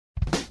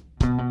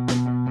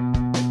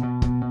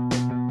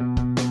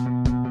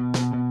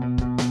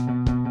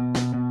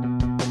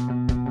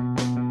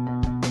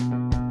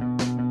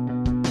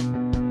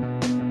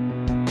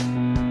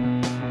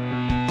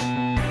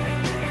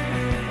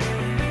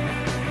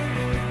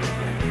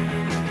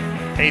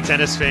Hey,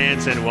 tennis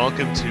fans, and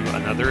welcome to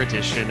another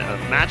edition of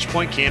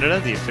Matchpoint Canada,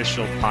 the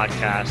official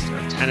podcast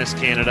of Tennis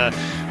Canada.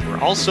 We're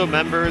also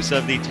members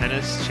of the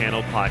Tennis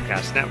Channel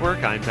Podcast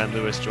Network. I'm Ben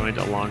Lewis, joined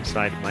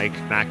alongside Mike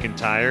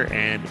McIntyre.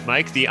 And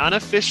Mike, the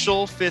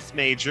unofficial fifth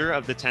major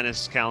of the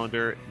tennis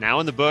calendar, now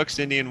in the books,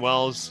 Indian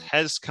Wells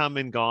has come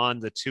and gone,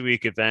 the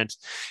two-week event,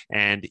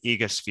 and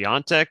Iga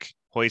Swiatek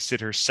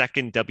hoisted her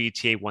second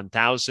WTA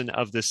 1000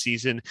 of the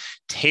season.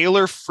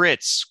 Taylor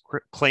Fritz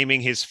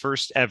claiming his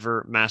first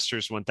ever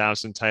Masters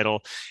 1000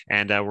 title.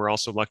 And we're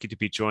also lucky to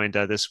be joined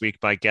this week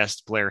by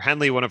guest Blair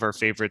Henley, one of our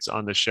favorites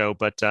on the show.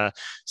 But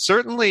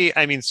certainly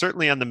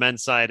on the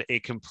men's side,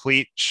 a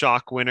complete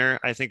shock winner,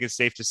 I think is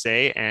safe to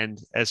say. And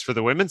as for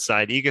the women's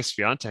side, Iga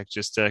Swiatek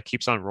just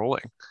keeps on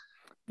rolling.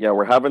 Yeah,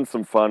 we're having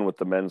some fun with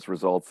the men's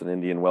results in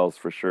Indian Wells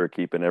for sure,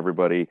 keeping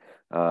everybody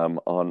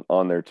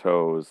on their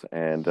toes.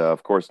 And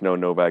of course, no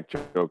Novak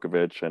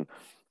Djokovic. And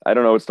I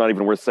don't know, it's not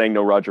even worth saying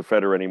no Roger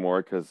Federer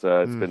anymore because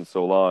it's been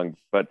so long.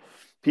 But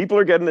people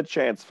are getting the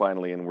chance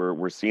finally, and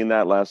we're seeing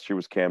that. Last year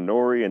was Cam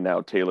Norrie, and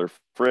now Taylor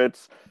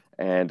Fritz.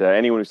 And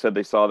anyone who said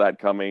they saw that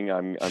coming,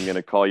 I'm going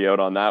to call you out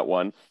on that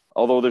one.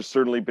 Although there's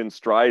certainly been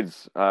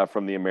strides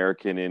from the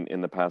American in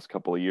the past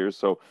couple of years.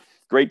 So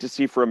great to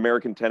see for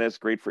American tennis,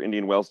 great for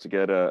Indian Wells to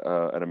get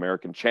an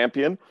American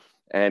champion,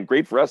 and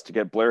great for us to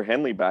get Blair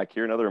Henley back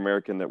here, another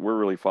American that we're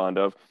really fond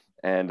of,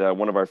 and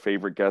one of our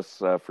favorite guests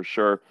for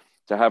sure.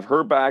 To have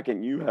her back,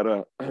 and you had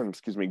a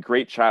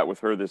great chat with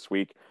her this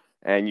week,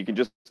 and you can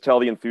just tell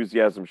the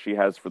enthusiasm she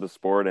has for the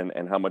sport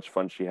and how much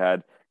fun she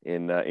had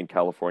in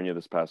California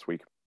this past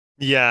week.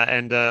 Yeah,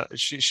 and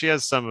she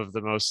has some of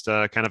the most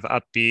kind of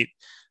upbeat,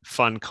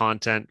 fun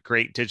content,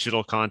 great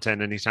digital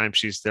content anytime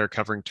she's there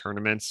covering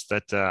tournaments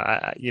that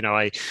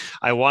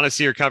I want to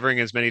see her covering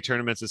as many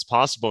tournaments as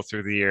possible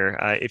through the year.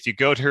 If you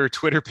go to her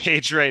Twitter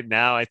page right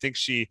now, I think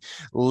she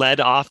led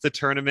off the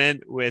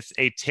tournament with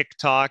a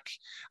TikTok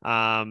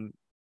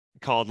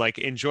called like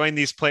enjoying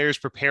these players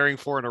preparing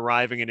for and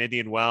arriving in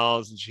Indian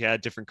Wells, and she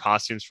had different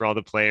costumes for all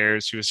the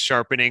players. She was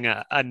sharpening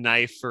a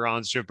knife for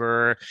Ons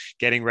Jabeur,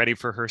 getting ready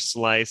for her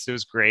slice. It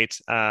was great.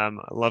 I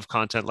love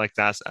content like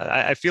that.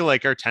 I feel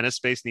like our tennis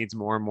space needs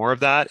more and more of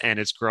that, and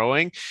it's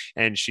growing,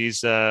 and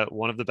she's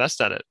one of the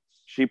best at it.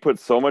 She put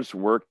so much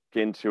work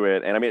into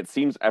it, and I mean, it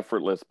seems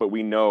effortless, but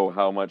we know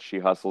how much she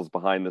hustles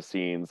behind the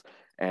scenes,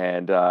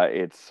 and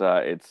it's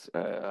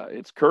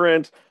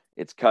current.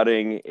 It's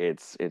cutting.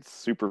 It's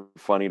super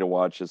funny to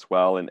watch as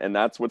well. And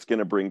that's what's going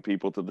to bring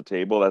people to the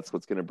table. That's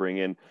what's going to bring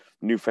in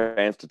new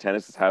fans to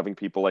tennis, is having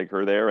people like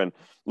her there. And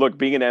look,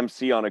 being an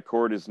MC on a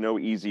court is no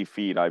easy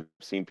feat. I've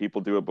seen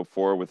people do it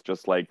before with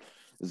just like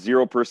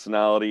zero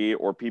personality,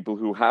 or people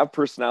who have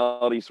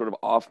personality sort of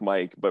off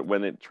mic, but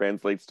when it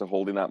translates to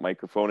holding that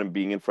microphone and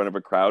being in front of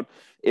a crowd,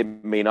 it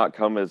may not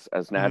come as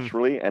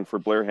naturally. And for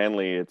Blair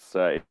Henley, it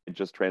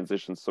just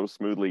transitions so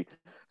smoothly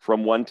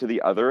from one to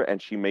the other,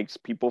 and she makes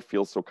people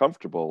feel so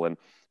comfortable. And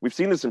we've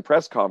seen this in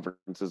press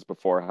conferences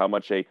before, how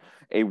much a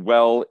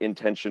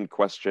well-intentioned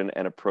question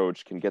and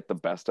approach can get the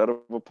best out of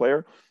a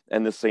player.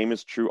 And the same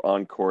is true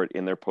on court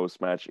in their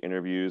post-match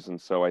interviews. And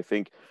so I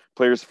think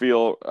players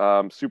feel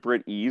super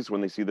at ease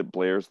when they see that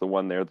Blair's the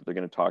one there that they're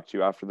going to talk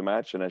to after the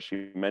match. And as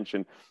she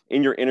mentioned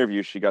in your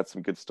interview, she got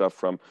some good stuff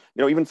from,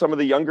 even some of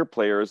the younger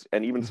players,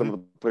 and even some of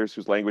the players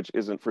whose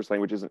first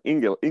language isn't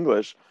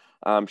English.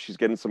 She's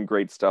getting some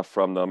great stuff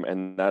from them,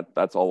 and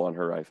that's all on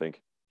her, I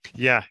think.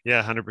 Yeah,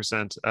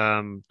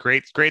 100%.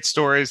 Great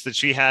stories that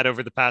she had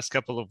over the past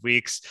couple of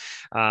weeks.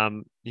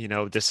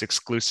 This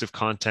exclusive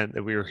content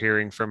that we were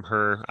hearing from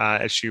her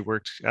as she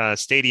worked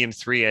Stadium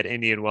 3 at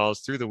Indian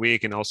Wells through the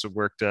week, and also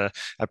worked a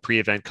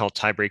pre-event called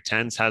Tiebreak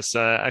Tens. Has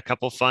a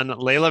couple fun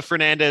Leylah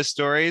Fernandez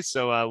stories.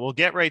 So we'll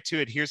get right to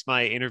it. Here's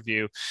my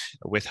interview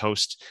with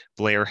host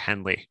Blair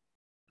Henley.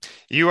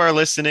 You are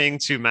listening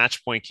to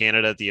Matchpoint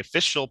Canada, the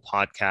official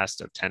podcast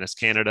of Tennis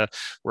Canada.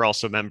 We're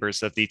also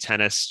members of the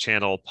Tennis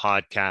Channel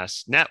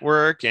Podcast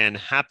Network, and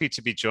happy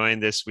to be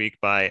joined this week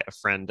by a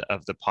friend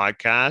of the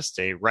podcast,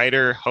 a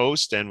writer,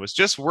 host, and was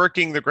just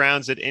working the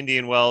grounds at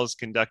Indian Wells,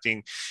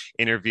 conducting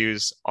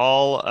interviews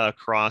all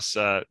across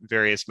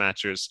various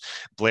matches.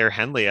 Blair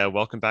Henley,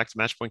 welcome back to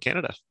Matchpoint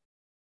Canada.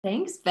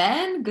 Thanks,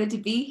 Ben. Good to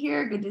be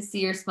here. Good to see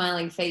your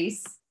smiling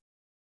face.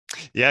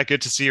 Yeah,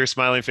 good to see your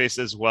smiling face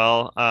as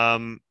well.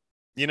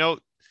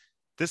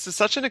 This is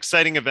such an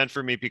exciting event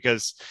for me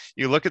because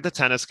you look at the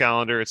tennis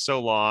calendar, it's so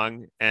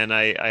long. And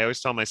I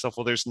always tell myself,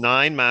 well, there's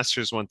 9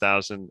 Masters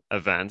 1000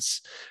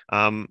 events.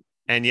 And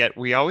yet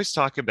we always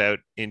talk about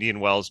Indian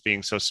Wells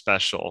being so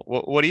special.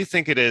 What do you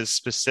think it is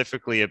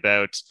specifically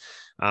about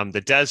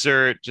the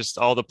desert, just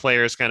all the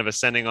players kind of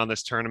ascending on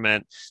this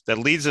tournament, that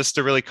leads us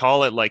to really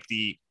call it like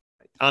the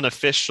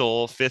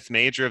unofficial fifth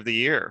major of the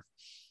year?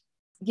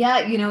 Yeah,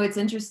 it's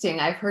interesting.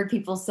 I've heard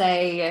people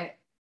say,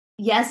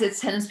 yes, it's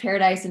tennis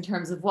paradise in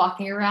terms of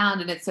walking around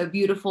and it's so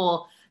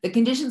beautiful. The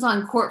conditions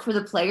on court for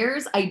the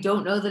players, I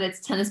don't know that it's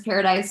tennis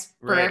paradise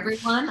for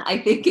everyone. I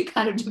think it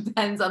kind of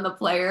depends on the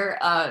player.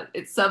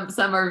 Some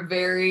are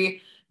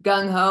very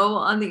gung-ho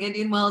on the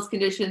Indian Wells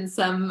conditions,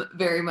 some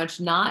very much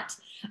not.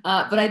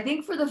 But I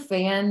think for the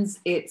fans,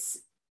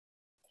 it's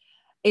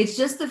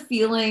just the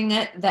feeling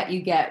that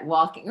you get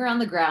walking around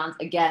the grounds.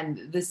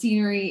 Again, the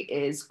scenery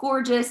is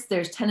gorgeous.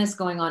 There's tennis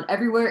going on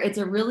everywhere. It's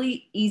a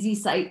really easy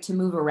site to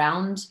move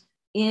around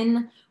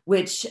in,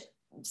 which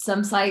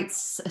some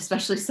sites,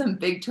 especially some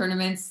big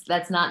tournaments,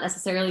 that's not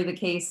necessarily the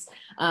case.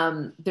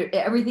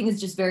 Everything is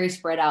just very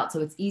spread out, so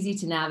it's easy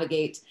to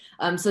navigate.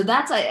 So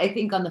that's, I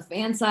think, on the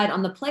fan side.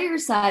 On the player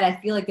side, I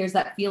feel like there's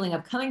that feeling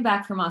of coming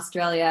back from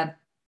Australia,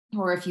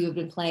 or if you have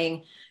been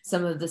playing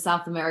some of the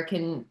South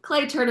American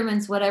clay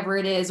tournaments, whatever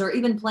it is, or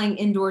even playing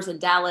indoors in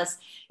Dallas,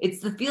 it's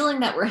the feeling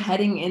that we're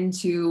heading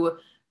into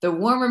the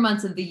warmer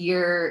months of the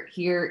year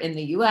here in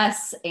the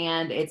US,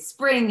 and it's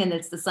spring and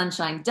it's the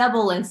sunshine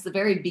double, and it's the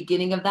very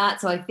beginning of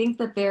that. So I think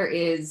that there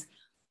is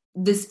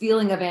this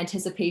feeling of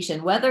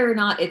anticipation, whether or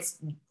not it's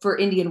for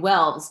Indian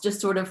Wells,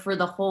 just sort of for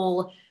the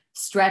whole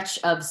stretch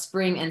of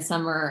spring and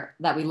summer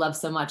that we love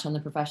so much on the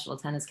professional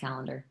tennis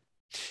calendar.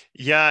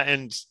 Yeah,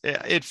 and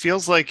it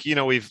feels like,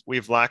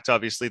 we've lacked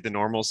obviously the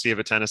normalcy of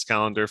a tennis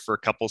calendar for a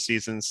couple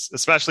seasons,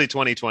 especially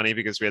 2020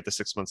 because we had the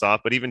 6 months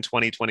off. But even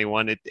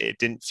 2021, it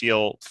didn't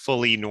feel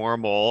fully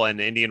normal,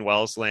 and Indian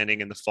Wells landing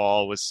in the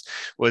fall was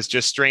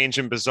just strange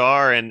and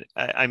bizarre. And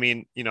I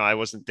mean, I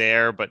wasn't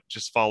there, but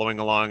just following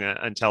along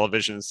on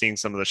television and seeing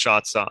some of the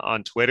shots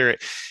on Twitter,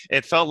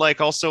 it felt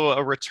like also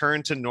a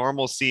return to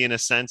normalcy in a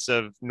sense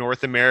of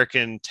North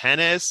American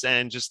tennis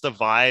and just the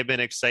vibe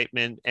and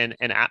excitement and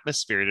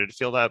atmosphere. Did it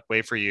feel that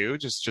way for you,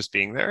 just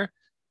being there?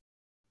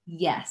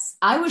 Yes,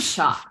 I was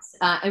shocked.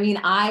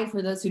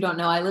 For those who don't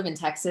know, I live in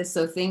Texas,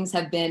 so things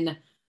have been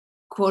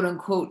quote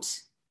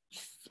unquote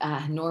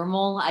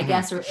normal, I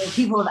guess, or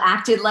people have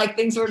acted like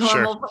things were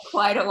normal for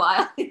quite a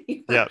while.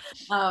 Yeah.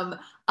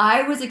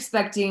 I was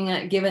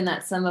expecting, given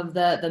that some of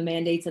the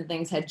mandates and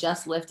things had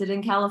just lifted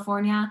in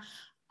California,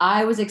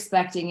 I was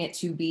expecting it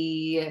to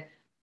be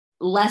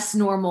less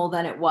normal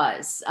than it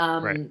was.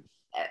 Right.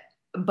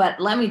 But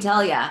let me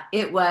tell you,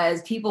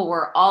 people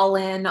were all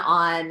in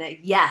on,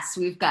 yes,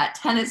 we've got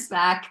tennis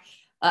back.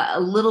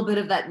 A little bit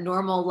of that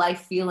normal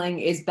life feeling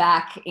is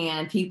back,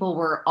 and people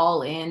were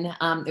all in.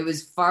 It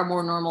was far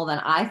more normal than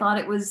I thought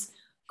it was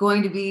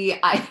going to be.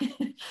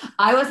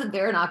 I wasn't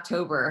there in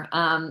October,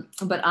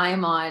 but I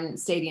am on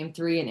Stadium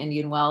 3 in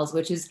Indian Wells,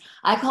 which is,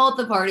 I call it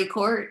the party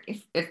court.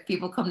 If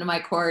people come to my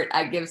court,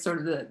 I give sort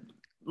of the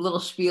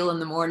little spiel in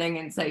the morning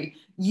and say,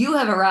 you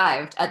have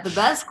arrived at the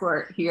best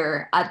court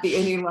here at the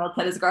Indian Wells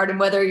Tennis Garden,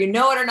 whether you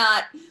know it or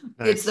not.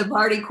 Nice. It's the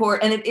party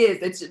court, and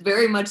it's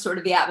very much sort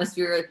of the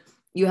atmosphere.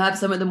 You have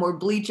some of the more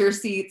bleacher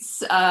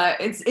seats.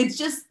 It's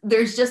just,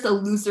 there's just a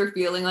looser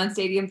feeling on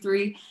Stadium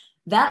 3.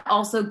 That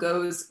also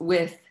goes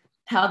with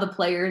how the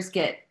players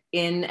get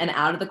in and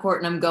out of the court,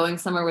 and I'm going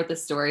somewhere with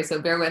this story,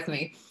 so bear with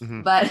me.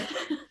 Mm-hmm. But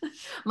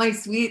my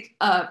sweet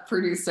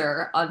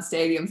producer on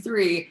Stadium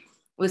 3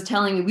 was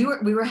telling me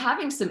we were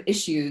having some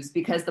issues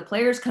because the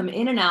players come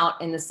in and out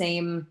in the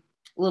same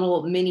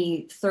little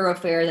mini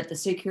thoroughfare that the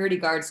security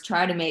guards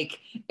try to make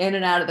in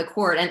and out of the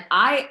court. And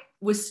I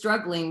was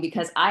struggling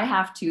because I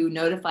have to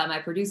notify my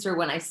producer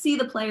when I see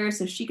the players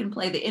so she can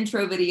play the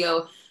intro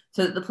video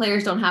so that the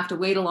players don't have to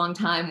wait a long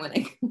time when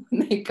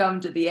they come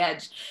to the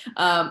edge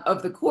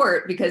of the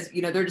court, because,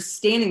 they're just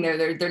standing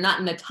there. They're not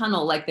in a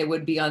tunnel like they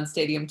would be on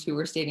Stadium 2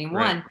 or Stadium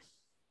 1.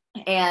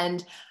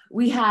 And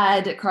we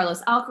had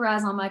Carlos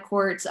Alcaraz on my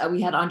court. We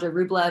had Andre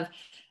Rublev,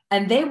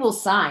 and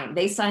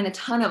they sign a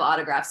ton of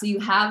autographs. So you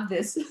have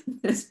this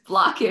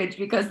blockage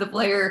because the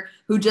player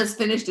who just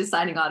finished is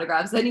signing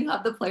autographs. Then you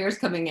have the players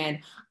coming in.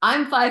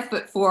 I'm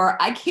 5'4".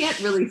 I can't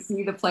really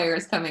see the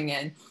players coming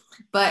in.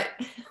 But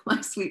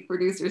my sweet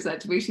producer said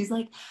to me, she's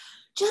like,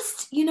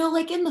 just,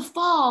 like in the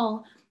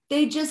fall,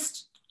 they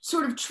just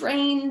sort of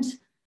trained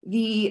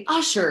the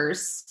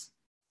ushers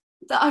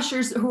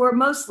who are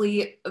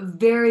mostly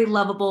very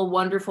lovable,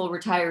 wonderful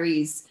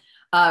retirees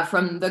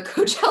from the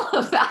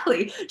Coachella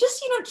Valley,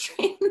 just,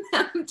 train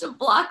them to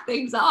block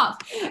things off.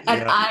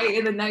 And I,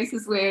 in the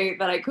nicest way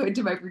that I could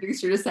to my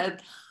producer, just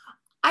said,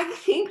 I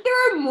think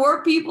there are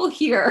more people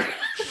here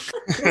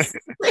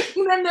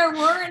than there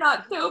were in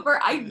October.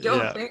 I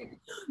don't think,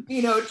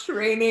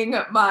 training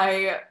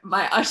my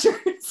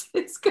ushers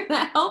is going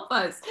to help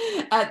us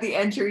at the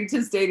entry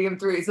to Stadium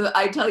 3. So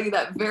I tell you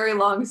that very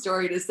long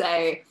story to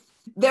say,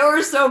 there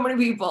were so many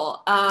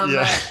people, and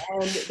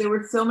there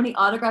were so many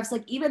autographs.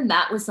 Like, even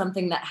that was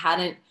something that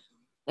hadn't,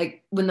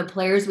 like, when the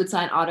players would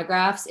sign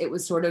autographs, it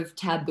was sort of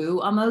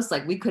taboo almost.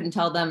 Like, we couldn't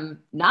tell them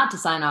not to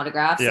sign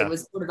autographs. It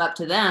was sort of up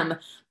to them.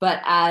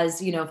 But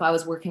as, if I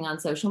was working on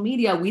social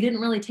media, we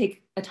didn't really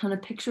take a ton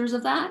of pictures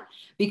of that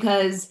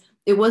because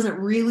it wasn't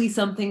really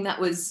something that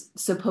was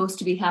supposed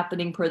to be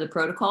happening per the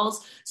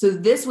protocols. So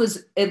this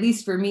was, at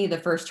least for me, the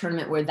first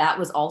tournament where that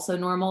was also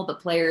normal. The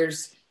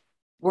players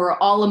were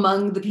all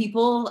among the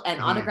people, and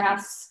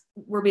autographs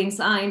were being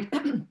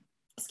signed.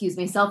 Excuse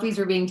me, selfies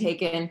were being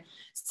taken.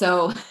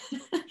 So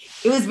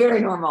It was very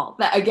normal.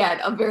 That, again,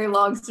 a very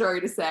long story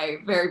to say.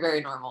 Very,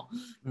 very normal.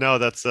 No,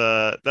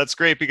 that's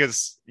great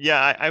because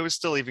I was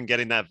still even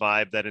getting that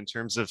vibe that in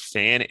terms of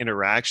fan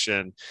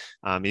interaction,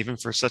 even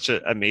for such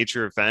a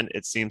major event,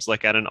 it seems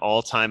like at an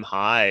all-time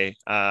high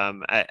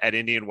at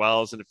Indian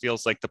Wells, and it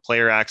feels like the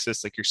player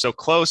access, like you're so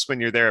close when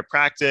you're there at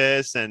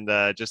practice, and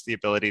just the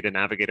ability to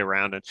navigate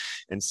around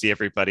and see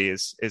everybody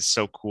is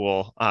so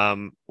cool.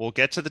 We'll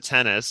get to the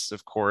tennis,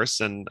 of course,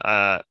 and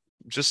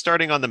just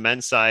starting on the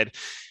men's side.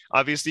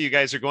 Obviously, you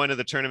guys are going to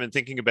the tournament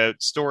thinking about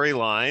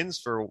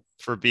storylines for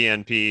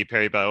BNP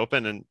Paribas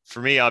Open, and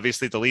for me,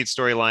 obviously, the lead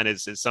storyline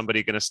is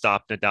somebody going to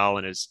stop Nadal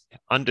in his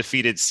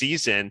undefeated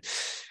season.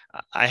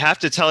 I have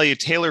to tell you,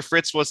 Taylor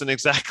Fritz wasn't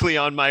exactly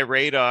on my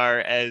radar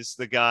as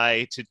the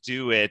guy to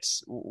do it.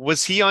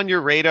 Was he on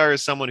your radar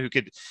as someone who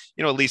could,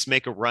 at least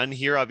make a run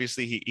here?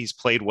 Obviously, he's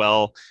played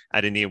well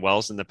at Indian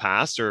Wells in the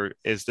past, or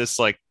is this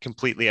like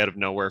completely out of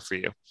nowhere for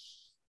you?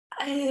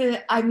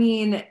 I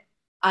mean,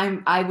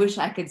 I wish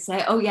I could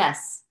say, oh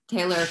yes,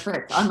 Taylor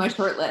Fritz on my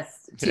short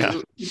list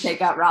to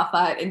take out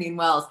Rafa at Indian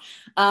Wells.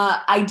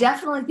 I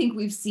definitely think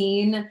we've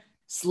seen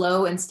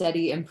slow and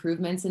steady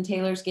improvements in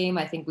Taylor's game.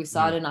 I think we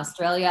saw it in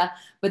Australia,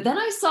 but then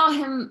I saw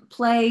him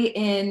play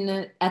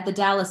at the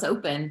Dallas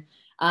Open.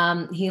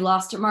 He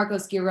lost to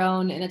Marcos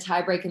Giron in a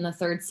tiebreak in the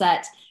third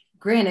set.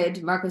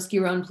 Granted, Marcos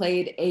Giron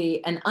played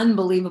an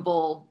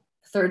unbelievable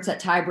third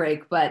set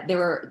tiebreak, but there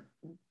were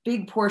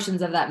big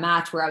portions of that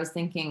match where I was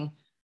thinking,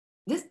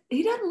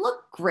 he doesn't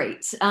look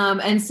great.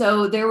 And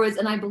so there was,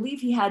 and I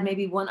believe he had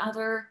maybe one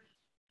other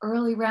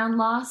early round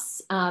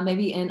loss,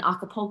 maybe in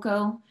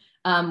Acapulco,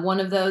 one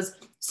of those.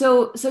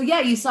 So yeah,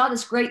 you saw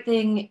this great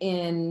thing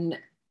in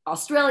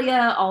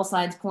Australia, all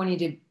signs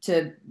pointing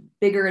to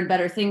bigger and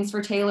better things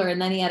for Taylor.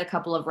 And then he had a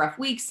couple of rough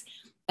weeks.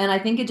 And I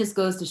think it just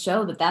goes to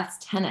show that that's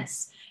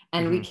tennis.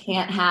 And we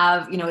can't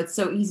have, it's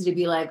so easy to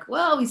be like,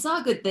 well, we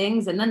saw good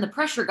things, and then the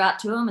pressure got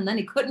to him, and then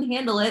he couldn't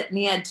handle it, and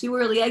he had 2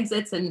 early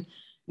exits, and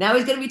now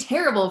he's going to be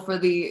terrible for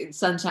the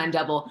Sunshine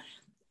Double.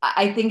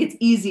 I think it's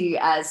easy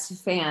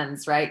as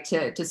fans, right,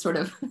 to sort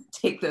of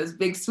take those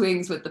big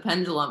swings with the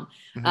pendulum.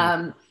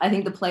 I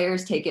think the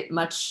players take it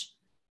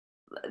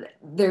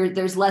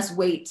there's less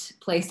weight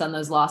placed on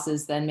those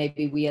losses than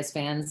maybe we as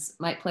fans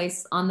might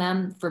place on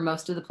them, for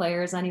most of the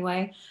players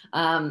anyway.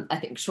 I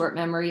think short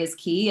memory is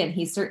key, and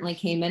he certainly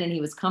came in and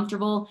he was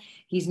comfortable.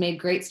 He's made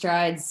great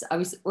strides. I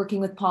was working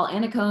with Paul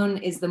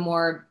Annacone, is the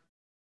more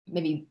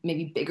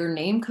maybe bigger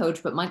name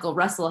coach, but Michael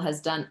Russell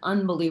has done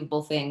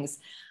unbelievable things.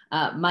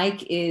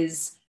 Mike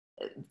is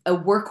a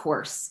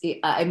workhorse.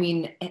 I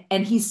mean,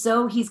 and he's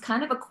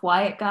kind of a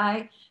quiet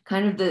guy,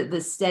 kind of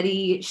the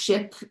steady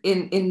ship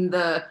in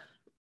the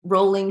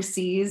rolling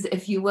seas,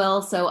 if you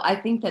will. So I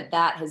think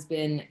that has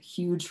been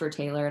huge for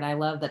Taylor, and I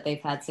love that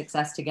they've had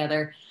success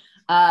together.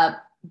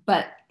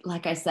 But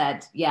like I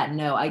said,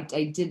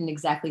 I didn't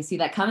exactly see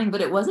that coming,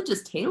 but it wasn't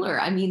just Taylor.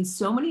 I mean,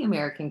 so many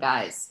American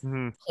guys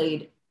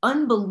played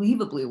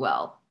unbelievably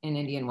well in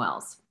Indian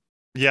Wells.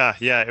 Yeah,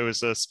 it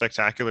was a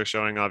spectacular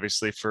showing,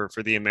 obviously, for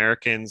the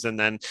Americans. And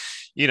then,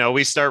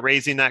 we start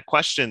raising that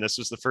question. This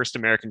was the first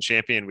American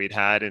champion we'd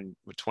had in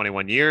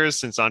 21 years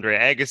since Andre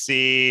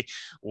Agassi.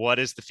 What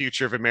is the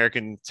future of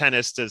American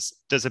tennis?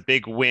 Does a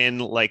big win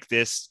like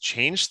this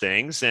change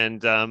things?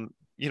 And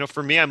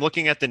for me, I'm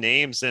looking at the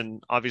names,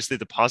 and obviously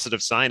the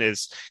positive sign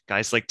is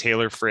guys like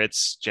Taylor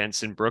Fritz,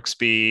 Jenson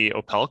Brooksby,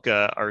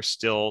 Opelka are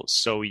still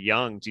so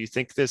young. Do you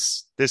think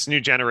this new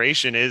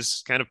generation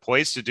is kind of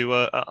poised to do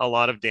a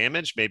lot of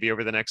damage maybe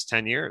over the next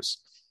 10 years?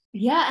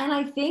 Yeah. And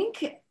I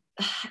think,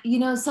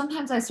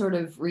 sometimes I sort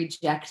of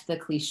reject the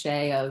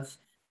cliche of,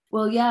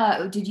 well,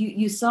 yeah, did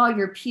you saw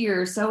your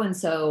peer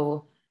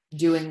so-and-so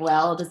doing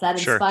well? Does that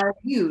inspire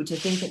you to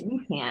think that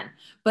you can?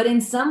 But in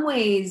some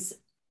ways,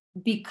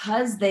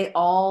 because they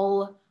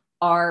all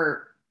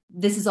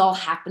this is all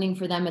happening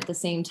for them at the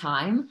same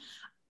time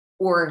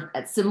or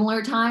at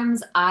similar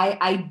times,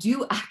 I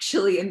do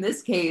actually, in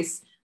this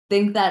case,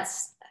 think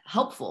that's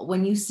helpful.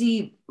 When you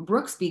see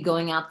Brooksby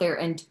going out there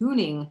and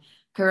tuning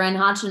Karen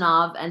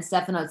Khachanov and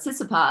Stefanos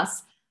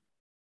Tsitsipas,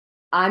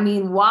 I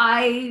mean,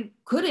 why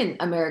couldn't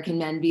American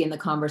men be in the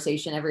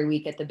conversation every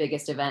week at the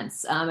biggest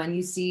events? And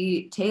you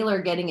see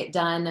Taylor getting it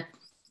done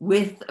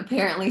with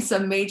apparently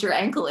some major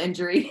ankle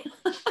injury.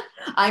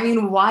 I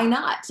mean, why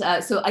not?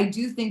 So I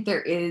do think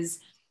there is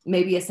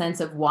maybe a sense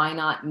of why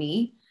not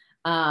me.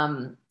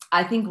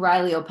 I think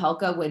Riley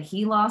Opelka, when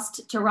he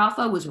lost to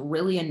Rafa, was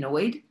really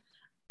annoyed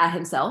at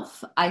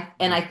himself.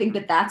 I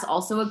think that's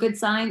also a good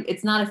sign.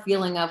 It's not a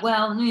feeling of,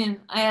 well,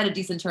 I had a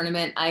decent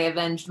tournament. I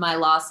avenged my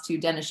loss to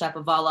Denis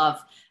Shapovalov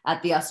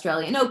at the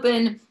Australian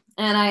Open,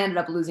 and I ended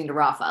up losing to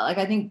Rafa. Like,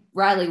 I think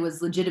Riley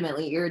was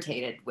legitimately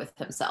irritated with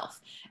himself.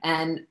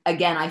 And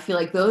again, I feel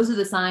like those are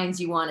the signs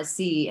you want to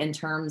see in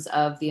terms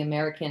of the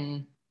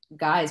American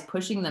guys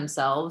pushing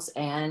themselves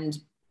and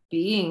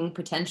being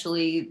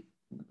potentially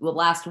the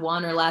last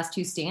one or last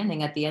two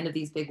standing at the end of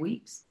these big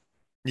weeks.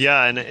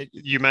 Yeah, and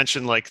you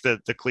mentioned like the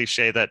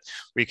cliche that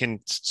we can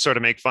sort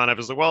of make fun of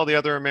is like, well, the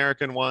other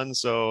American won,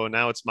 so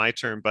now it's my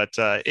turn. But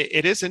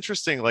it is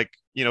interesting. Like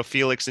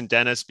Felix and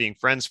Dennis being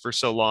friends for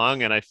so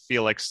long. And I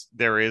feel like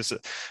there is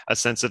a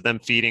sense of them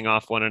feeding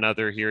off one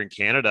another here in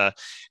Canada.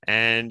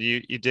 And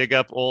you dig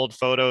up old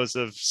photos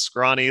of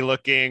scrawny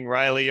looking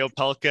Riley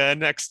Opelka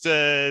next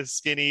to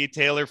skinny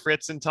Taylor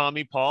Fritz and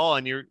Tommy Paul.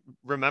 And you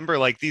remember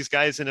like these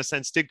guys in a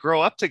sense did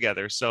grow up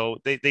together. So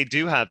they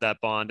do have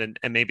that bond,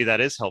 and maybe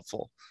that is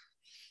helpful.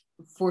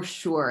 For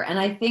sure. And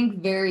I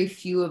think very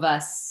few of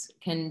us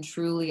can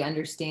truly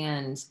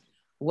understand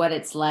what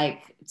it's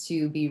like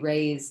to be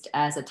raised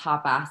as a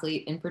top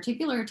athlete, in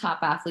particular, a top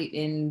athlete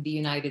in the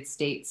United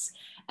States,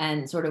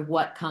 and sort of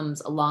what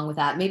comes along with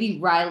that. Maybe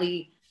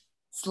Riley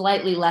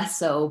slightly less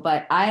so,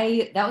 but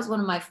that was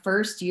one of my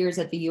first years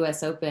at the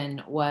US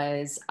Open.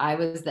 I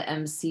was the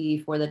MC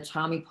for the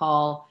Tommy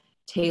Paul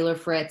Taylor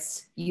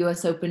Fritz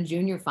US Open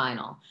Junior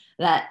final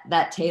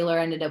that Taylor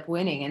ended up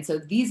winning. And so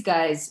these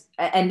guys,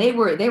 and they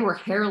were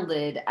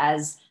heralded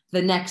as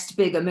the next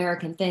big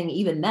American thing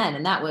even then.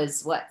 And that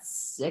was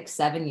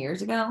 6-7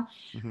 years ago.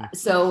 Mm-hmm.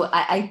 So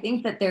I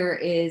think that there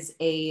is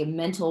a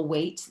mental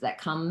weight that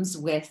comes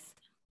with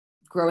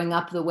growing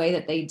up the way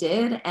that they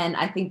did. And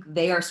I think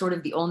they are sort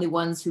of the only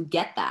ones who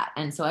get that.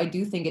 And so I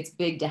do think it's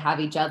big to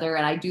have each other.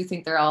 And I do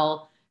think they're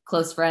all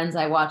close friends.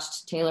 I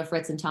watched Taylor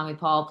Fritz and Tommy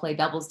Paul play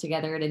doubles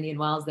together at Indian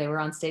Wells. They were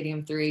on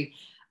Stadium 3.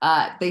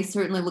 They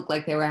certainly looked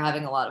like they were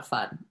having a lot of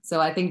fun. So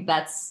I think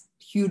that's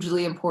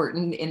hugely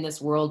important in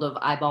this world of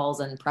eyeballs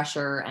and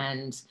pressure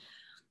and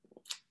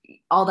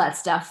all that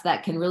stuff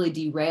that can really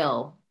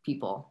derail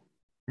people.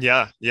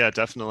 Yeah,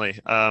 definitely.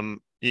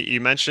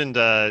 You mentioned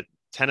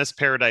tennis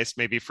paradise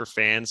maybe for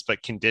fans,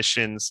 but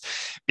conditions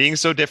being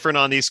so different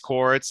on these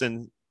courts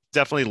and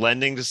definitely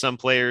lending to some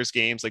players'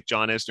 games, like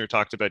John Isner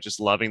talked about,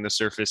 just loving the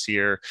surface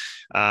here,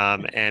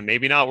 and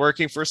maybe not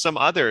working for some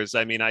others.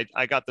 I mean,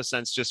 I got the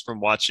sense just from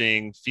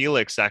watching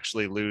Felix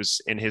actually lose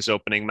in his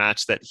opening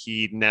match that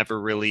he never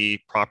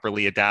really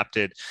properly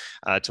adapted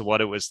to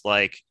what it was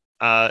like.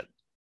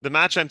 The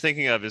match I'm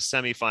thinking of is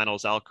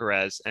semifinals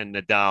Alcaraz and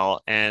Nadal,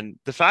 and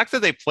the fact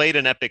that they played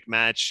an epic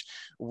match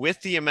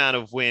with the amount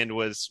of wind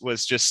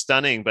was just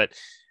stunning. But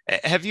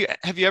have you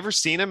ever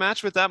seen a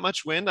match with that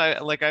much wind?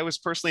 I was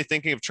personally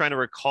thinking of trying to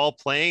recall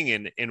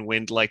playing in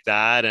wind like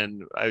that,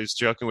 and I was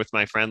joking with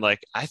my friend, like,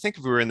 I think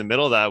if we were in the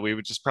middle of that, we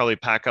would just probably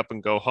pack up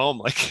and go home.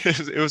 Like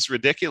it was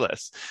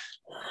ridiculous.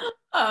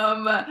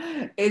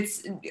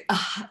 It's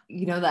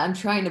that I'm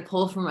trying to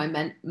pull from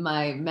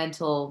my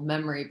mental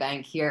memory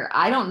bank here.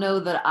 I don't know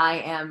that I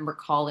am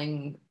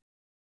recalling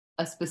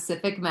a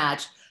specific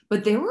match,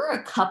 but there were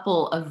a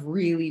couple of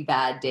really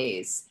bad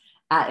days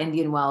at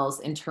Indian Wells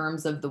in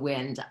terms of the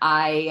wind.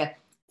 I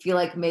feel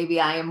like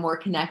maybe I am more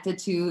connected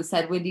to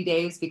said windy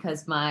days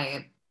because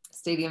my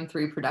Stadium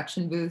 3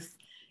 production booth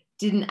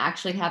didn't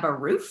actually have a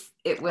roof.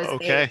 It was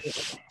a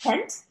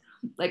tent.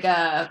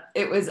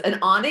 It was an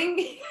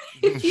awning,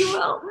 if you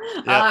will,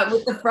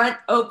 with the front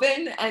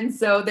open. And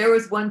so there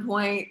was one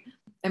point,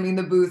 I mean,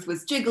 the booth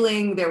was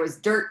jiggling. There was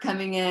dirt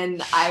coming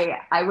in.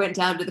 I went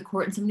down to the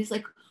court and somebody's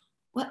like,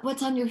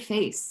 what's on your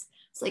face?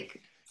 It's like,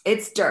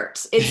 it's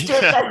dirt. It's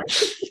dirt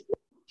that's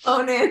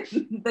thrown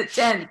in the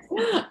tent,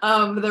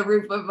 the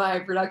roof of my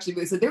production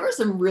booth. So there were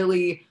some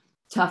really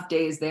tough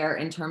days there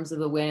in terms of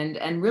the wind.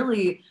 And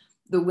really,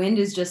 the wind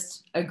is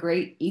just a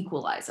great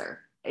equalizer.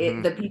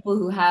 The people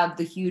who have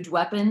the huge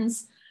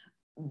weapons,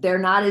 they're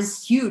not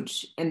as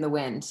huge in the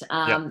wind,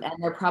 and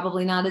they're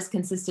probably not as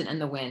consistent in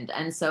the wind.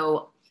 And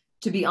so,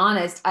 to be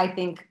honest, I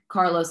think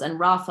Carlos and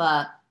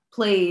Rafa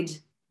played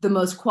the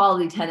most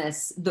quality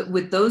tennis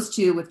with those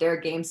two, with their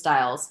game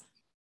styles,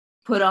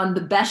 put on the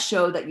best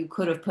show that you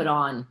could have put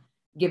on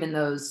given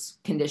those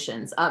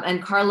conditions.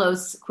 And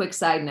Carlos, quick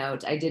side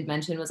note, I did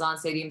mention, was on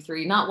Stadium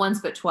 3, not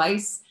once, but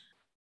twice.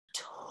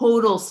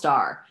 Total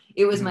star.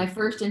 It was my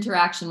first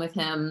interaction with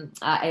him.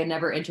 I had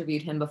never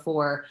interviewed him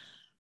before,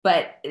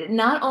 but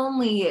not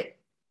only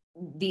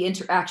the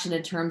interaction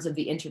in terms of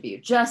the interview,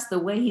 just the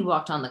way he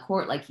walked on the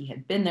court like he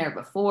had been there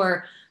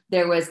before.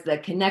 There was the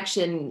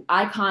connection,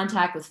 eye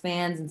contact with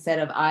fans instead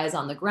of eyes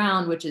on the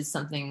ground, which is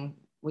something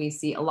we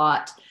see a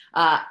lot.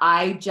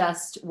 I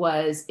just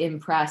was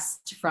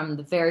impressed from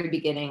the very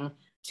beginning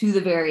to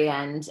the very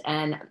end.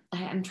 And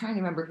I'm trying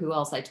to remember who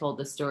else I told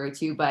this story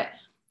to, but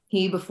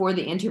he, before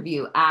the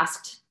interview,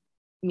 asked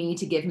me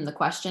to give him the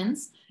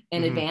questions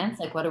in advance,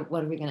 like what are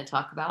we going to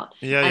talk about?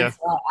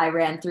 So I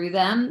ran through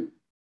them.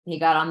 He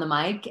got on the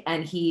mic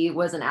and he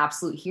was an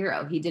absolute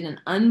hero. He did an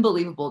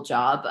unbelievable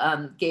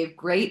job, gave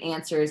great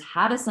answers,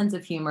 had a sense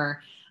of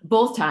humor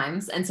both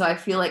times. And so I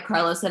feel like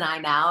Carlos and I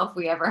now, if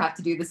we ever have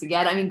to do this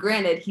again, I mean,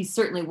 granted, he's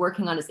certainly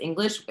working on his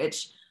English,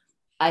 which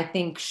I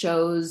think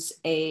shows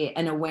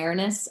an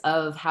awareness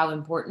of how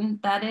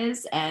important that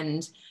is.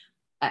 And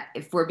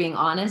if we're being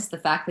honest, the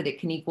fact that it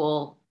can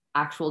equal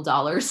actual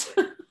dollars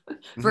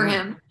for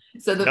him.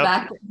 So the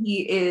fact that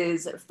he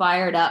is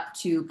fired up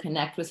to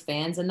connect with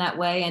fans in that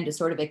way and to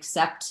sort of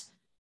accept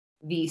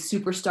the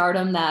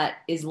superstardom that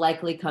is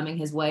likely coming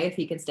his way if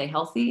he can stay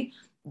healthy,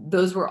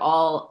 those were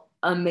all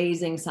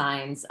amazing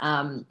signs.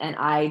 And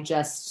I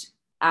just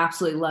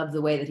absolutely loved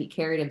the way that he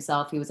carried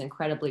himself. He was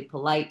incredibly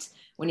polite.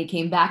 When he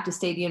came back to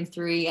Stadium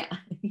 3,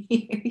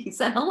 he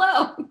said,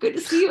 hello, good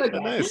to see you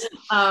again. Nice.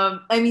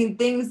 I mean,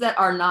 things that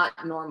are not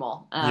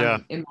normal Yeah.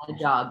 in my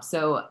job.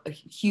 So a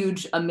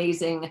huge,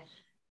 amazing,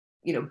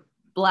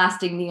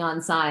 blasting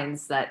neon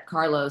signs that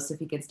Carlos, if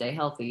he can stay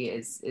healthy,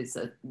 is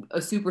a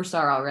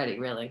superstar already,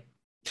 really.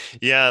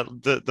 Yeah,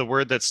 the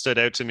word that stood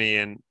out to me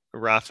in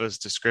Rafa's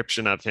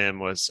description of him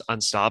was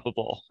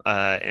unstoppable.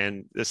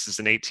 And this is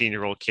an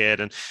 18-year-old kid.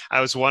 And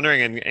I was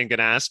wondering and going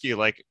to ask you,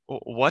 like,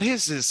 what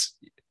is his,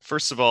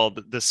 first of all,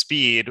 the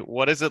speed?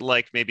 What is it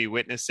like maybe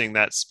witnessing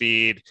that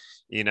speed,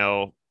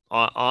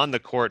 on the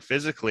court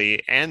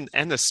physically, and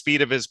the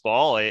speed of his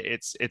ball?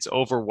 It's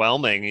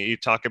overwhelming. You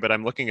talk about,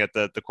 I'm looking at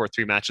the court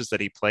 3 matches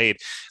that he played.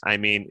 I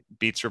mean,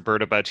 beats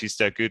Roberto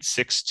Bautista Agut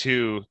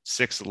 6-2,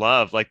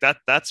 6-love. Like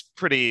that's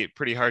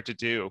pretty hard to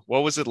do.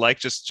 What was it like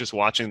just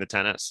watching the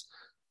tennis?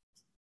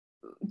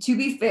 To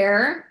be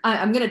fair,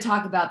 I'm going to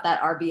talk about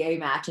that RBA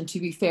match. And to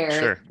be fair,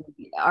 Sure.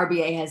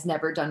 RBA has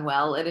never done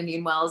well at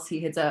Indian Wells. He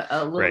hits a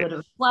little Right. bit of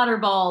a flatter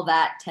ball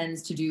that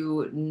tends to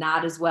do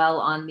not as well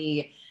on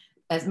the,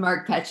 as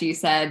Mark Pecci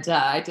said,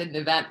 I did an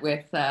event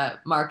with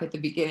Mark at the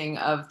beginning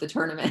of the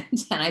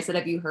tournament. And I said,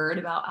 have you heard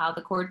about how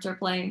the courts are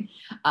playing?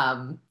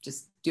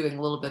 Just doing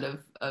a little bit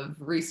of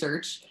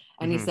research.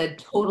 And he said,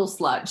 total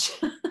sludge.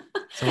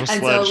 Total And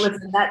sludge. so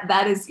listen,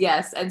 that is,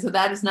 yes. And so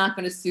that is not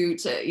going to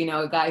suit,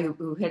 a guy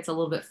who hits a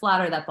little bit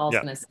flatter. That ball's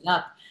Yeah. going to sit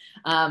up.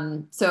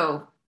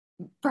 So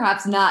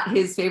perhaps not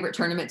his favorite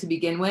tournament to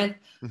begin with,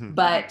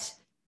 but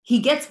he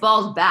gets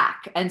balls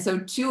back. And so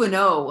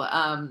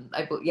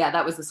 2-0,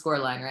 that was the score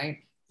line,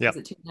 right? Yeah. Is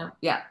it 2-0?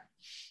 Yeah.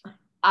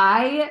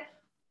 I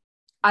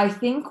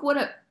think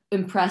what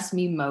impressed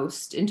me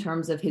most in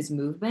terms of his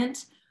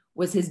movement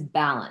was his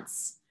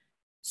balance.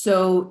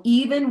 So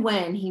even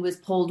when he was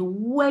pulled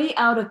way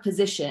out of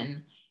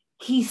position,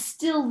 he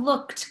still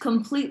looked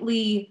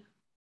completely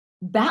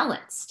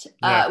balanced,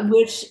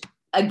 which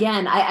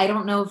again, I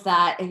don't know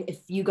if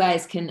you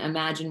guys can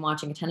imagine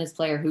watching a tennis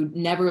player who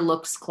never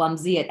looks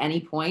clumsy at any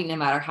point, no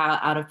matter how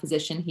out of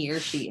position he or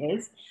she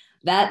is.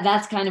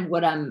 That's kind of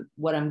what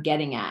I'm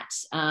getting at.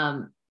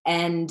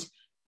 And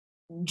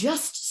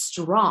just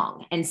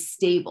strong and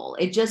stable.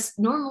 It just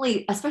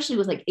normally, especially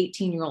with like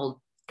 18-year-old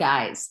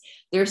guys,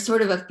 there's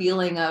sort of a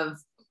feeling of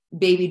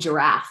baby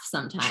giraffe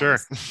sometimes. Sure.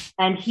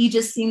 And he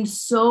just seemed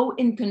so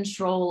in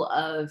control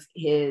of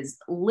his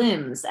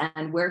limbs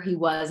and where he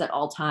was at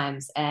all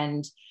times.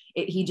 And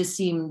he just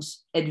seemed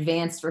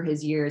advanced for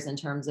his years in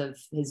terms of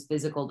his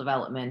physical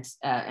development.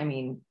 I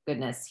mean,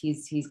 goodness,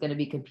 he's going to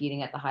be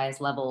competing at the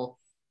highest level.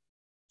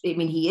 I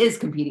mean, he is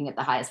competing at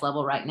the highest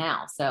level right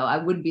now. So I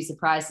wouldn't be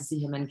surprised to see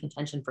him in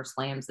contention for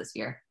slams this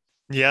year.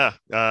 Yeah.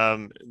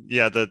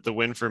 The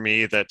win for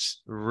me that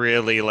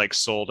really like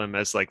sold him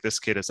as like, this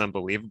kid is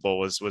unbelievable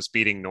was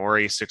beating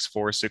Norrie 6-4,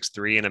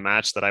 6-3 in a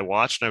match that I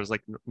watched. And I was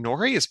like,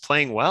 Norrie is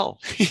playing well.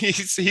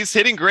 he's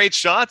hitting great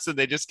shots and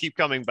they just keep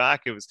coming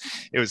back. It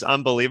was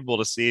unbelievable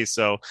to see.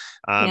 So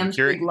Cam's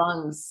big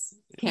lungs.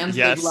 Cam's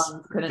big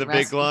lungs couldn't the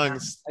rest big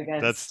lungs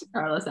against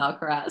Carlos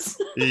Alcaraz.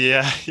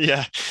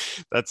 yeah,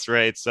 that's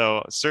right.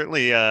 So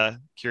certainly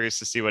curious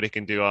to see what he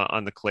can do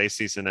on the clay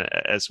season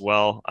as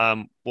well.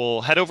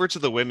 We'll head over to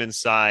the women's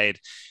side,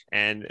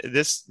 and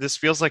this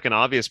feels like an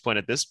obvious point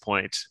at this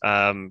point,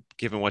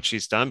 given what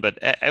she's done. But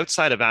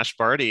outside of Ash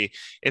Barty,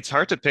 it's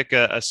hard to pick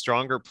a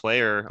stronger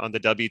player on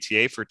the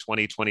WTA for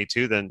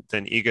 2022 than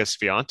Iga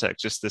Swiatek.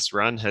 Just this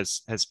run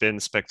has been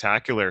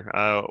spectacular.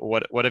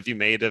 What have you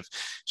made of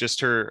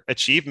just her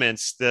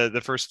achievements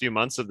the first few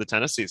months of the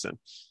tennis season?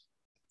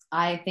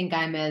 I think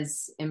I'm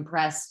as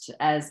impressed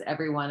as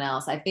everyone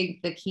else. I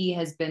think the key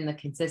has been the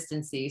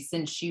consistency.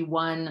 Since she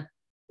won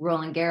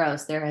Roland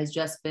Garros, there has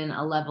just been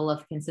a level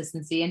of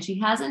consistency, and she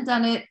hasn't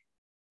done it.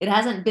 It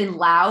hasn't been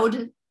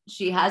loud.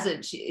 She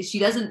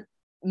doesn't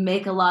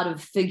make a lot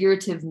of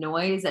figurative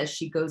noise as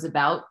she goes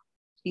about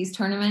these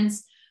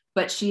tournaments,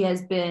 but she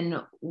has been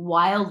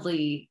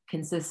wildly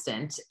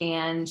consistent,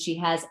 and she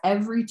has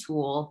every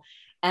tool.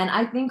 And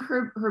I think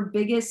her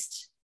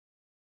biggest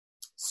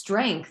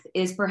strength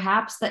is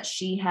perhaps that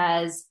she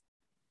has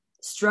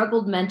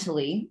struggled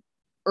mentally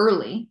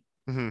early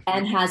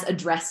and has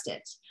addressed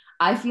it.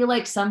 I feel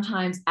like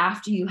sometimes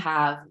after you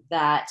have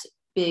that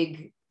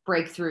big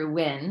breakthrough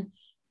win,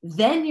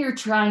 then you're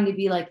trying to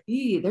be like,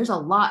 there's a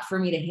lot for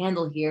me to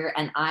handle here,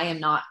 and I am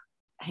not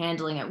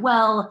handling it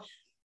well.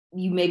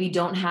 You maybe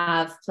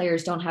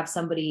players don't have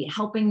somebody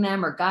helping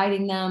them or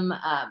guiding them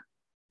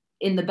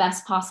in the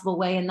best possible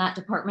way in that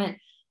department.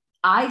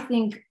 I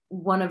think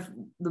one of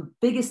the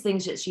biggest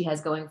things that she has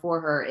going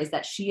for her is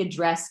that she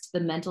addressed the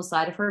mental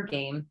side of her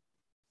game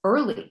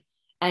early.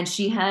 And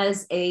she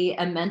has a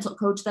mental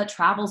coach that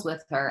travels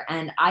with her.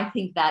 And I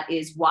think that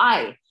is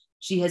why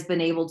she has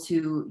been able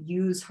to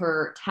use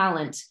her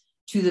talent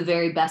to the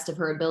very best of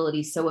her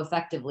ability so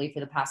effectively for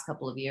the past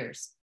couple of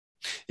years.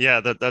 Yeah,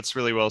 that's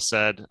really well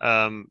said.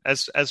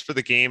 As for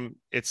the game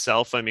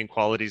itself, I mean,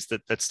 qualities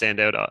that stand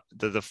out.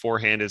 The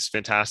forehand is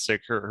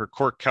fantastic. Her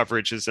court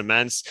coverage is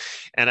immense,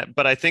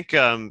 but I think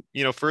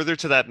further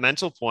to that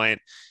mental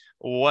point,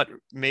 what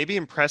maybe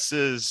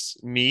impresses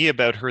me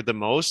about her the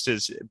most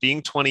is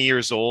being 20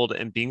 years old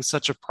and being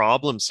such a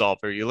problem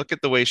solver. You look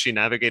at the way she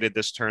navigated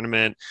this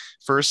tournament.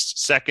 First,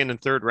 second,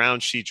 and third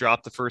round, she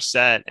dropped the first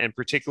set, and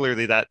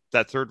particularly that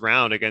third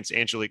round against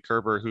Angelique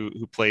Kerber,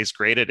 who plays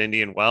great at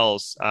Indian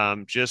Wells.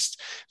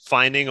 Just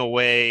finding a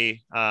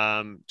way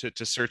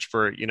to search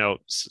for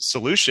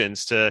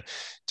solutions to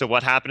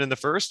what happened in the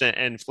first,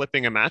 and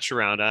flipping a match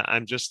around.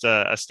 I'm just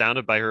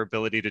astounded by her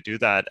ability to do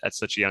that at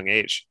such a young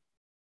age.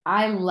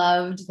 I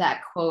loved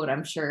that quote.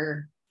 I'm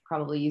sure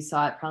probably you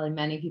saw it, probably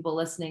many people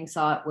listening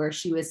saw it, where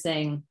she was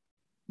saying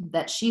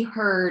that she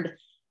heard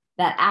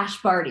that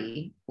Ash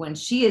Barty, when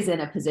she is in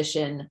a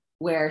position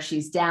where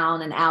she's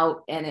down and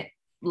out and it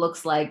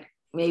looks like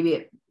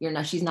maybe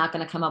she's not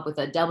going to come up with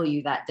a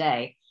W that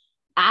day,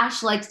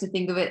 Ash likes to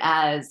think of it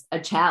as a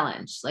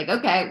challenge. Like,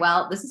 okay,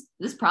 well,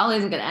 this probably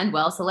isn't going to end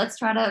well, so let's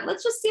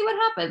just see what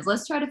happens.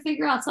 Let's try to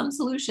figure out some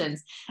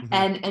solutions,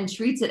 and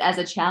treats it as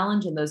a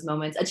challenge in those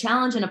moments, a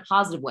challenge in a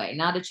positive way,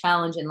 not a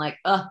challenge in like,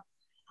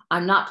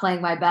 I'm not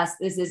playing my best.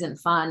 This isn't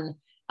fun.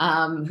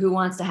 Who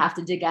wants to have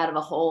to dig out of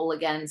a hole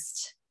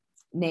against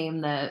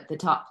name the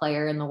top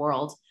player in the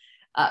world?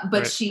 But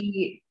Right.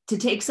 she, to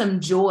take some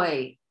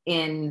joy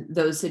in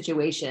those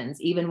situations,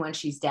 even when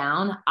she's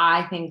down,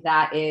 I think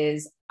that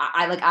is,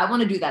 I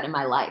want to do that in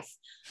my life.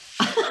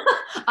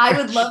 I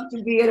would love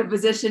to be in a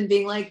position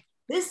being like,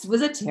 this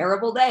was a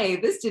terrible day.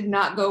 This did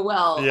not go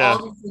well. Yeah.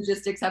 All these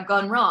logistics have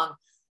gone wrong.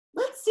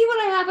 Let's see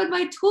what I have in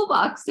my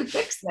toolbox to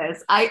fix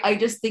this. I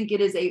just think it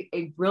is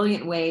a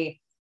brilliant way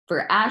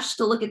for Ash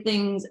to look at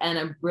things, and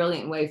a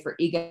brilliant way for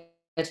Iga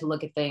to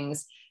look at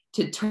things,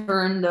 to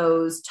turn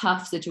those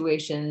tough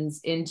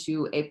situations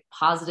into a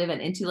positive and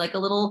into like a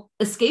little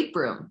escape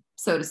room,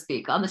 so to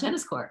speak, on the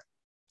tennis court.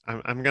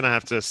 I'm gonna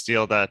have to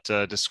steal that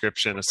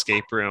description,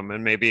 escape room,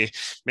 and maybe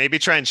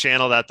try and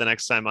channel that the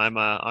next time I'm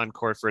on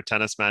court for a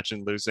tennis match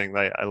and losing.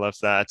 I love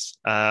that.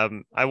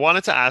 I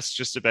wanted to ask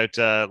just about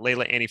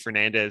Leylah Annie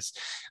Fernandez.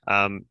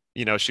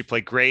 She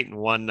played great and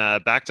won,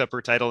 backed up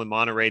her title in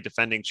Monterey,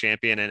 defending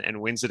champion,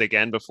 and wins it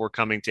again before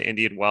coming to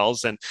Indian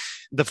Wells. And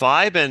the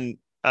vibe and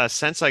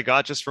sense I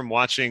got just from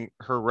watching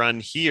her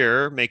run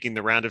here, making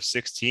the round of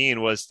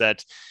 16, was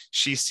that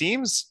she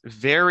seems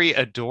very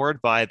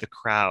adored by the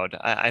crowd.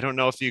 I don't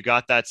know if you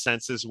got that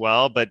sense as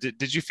well, but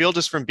did you feel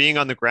just from being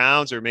on the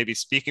grounds or maybe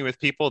speaking with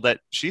people that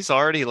she's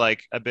already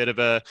like a bit of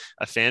a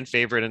fan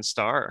favorite and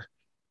star?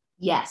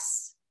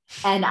 Yes.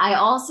 And I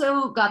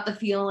also got the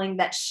feeling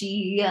that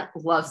she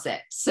loves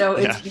it. So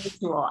it's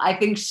mutual. I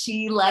think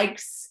she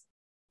likes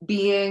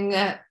being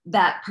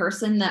that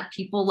person that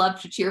people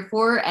love to cheer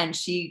for, and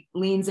she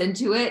leans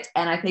into it.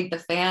 And I think the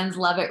fans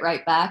love it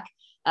right back.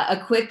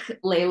 A quick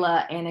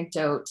Leylah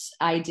anecdote.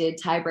 I did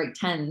tiebreak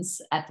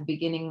tens at the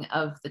beginning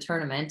of the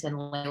tournament, and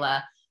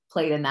Leylah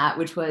played in that,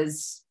 which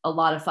was a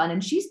lot of fun.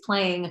 And she's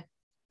playing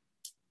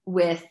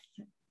with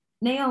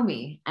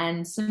Naomi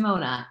and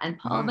Simona and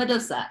Paula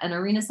Badosa and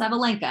Arina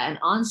Sabalenka and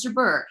Ons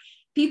Jabeur,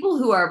 people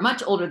who are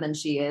much older than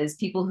she is,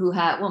 people who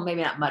have, well,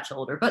 maybe not much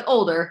older, but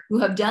older, who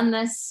have done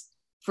this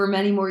for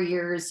many more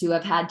years, who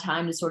have had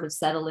time to sort of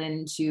settle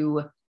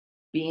into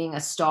being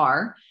a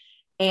star.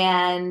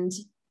 And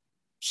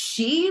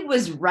she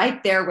was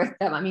right there with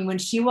them. I mean, when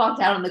she walked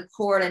out on the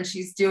court and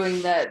she's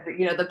doing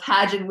the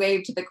pageant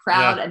wave to the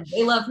crowd, and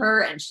they love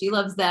her and she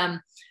loves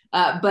them.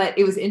 But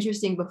it was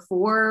interesting,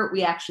 before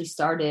we actually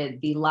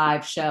started the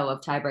live show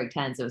of Tiebreak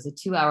Tens, it was a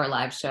 2-hour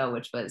live show,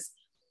 which was,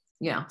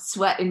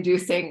 sweat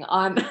inducing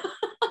on,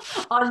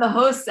 on the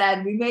host's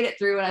end. We made it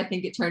through, and I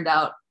think it turned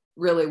out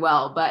really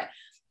well. But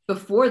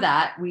before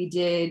that, we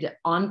did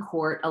on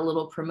court a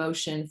little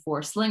promotion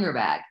for Slinger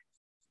Bag.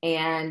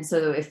 And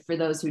so, if for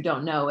those who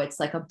don't know, it's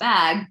like a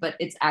bag, but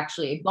it's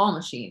actually a ball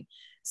machine.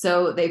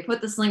 So they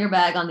put the Slinger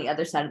Bag on the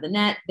other side of the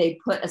net. They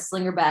put a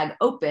Slinger Bag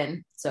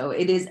open. So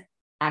it is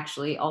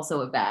actually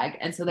also a bag.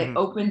 And so they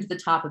opened the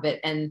top of it,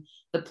 and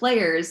the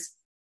players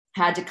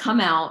had to come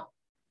out,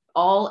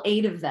 all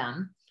 8 of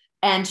them,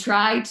 and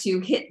try to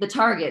hit the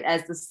target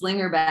as the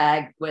Slinger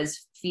Bag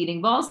was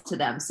feeding balls to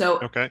them. So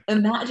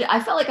imagine, I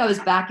felt like I was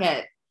back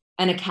at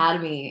an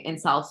academy in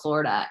South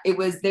Florida.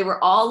 They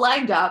were all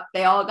lined up.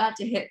 They all got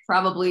to hit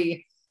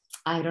probably,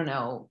 I don't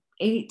know,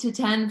 8 to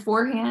 10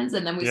 forehands.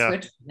 And then we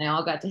switched, and they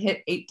all got to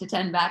hit 8 to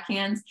 10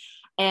 backhands.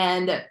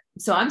 And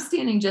so I'm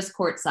standing just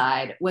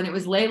courtside. When it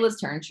was Leylah's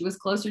turn, she was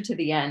closer to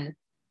the end.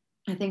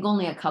 I think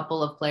only a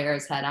couple of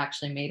players had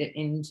actually made it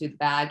into the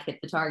bag, hit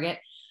the target.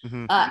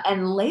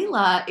 And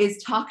Leylah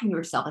is talking to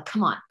herself, like,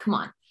 come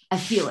on. I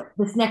feel it.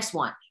 This next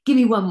one, give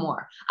me one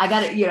more. I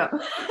got it, And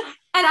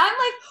I'm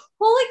like,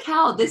 holy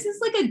cow, this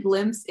is like a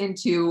glimpse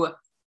into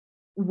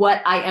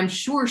what I am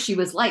sure she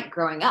was like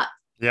growing up.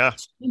 Yeah.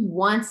 She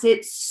wants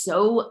it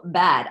so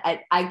bad.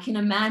 I can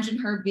imagine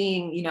her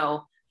being,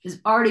 has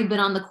already been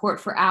on the court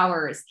for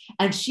hours,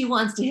 and she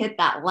wants to hit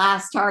that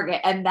last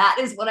target. And that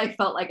is what I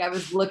felt like I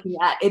was looking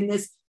at in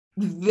this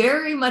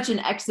very much an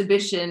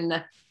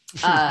exhibition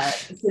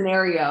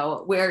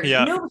scenario where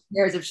nobody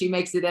cares if she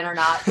makes it in or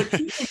not, but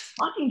she's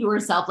talking to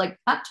herself, like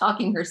not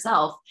talking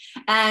herself.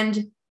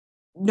 And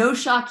no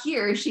shock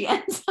here, she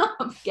ends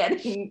up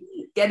getting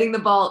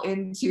the ball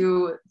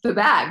into the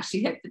bag.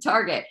 She hit the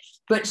target,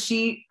 but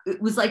she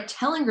was like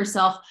telling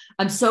herself,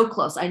 I'm so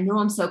close. I know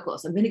I'm so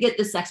close. I'm going to get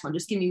this next one.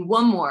 Just give me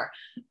one more.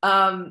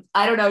 I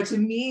don't know. To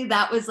me,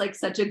 that was like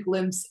such a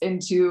glimpse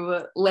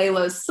into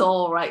Layla's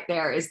soul right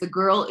there. Is the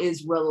girl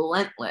is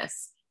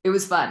relentless. It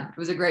was fun. It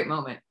was a great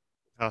moment.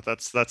 Oh,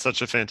 that's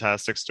such a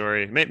fantastic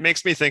story.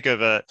 Makes me think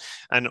of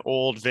an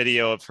old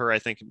video of her, I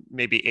think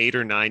maybe 8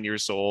 or 9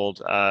 years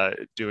old,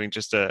 doing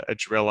just a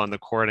drill on the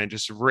court and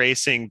just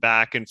racing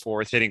back and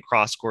forth, hitting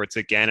cross courts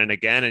again and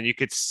again. And you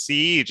could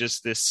see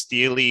just this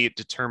steely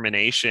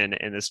determination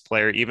in this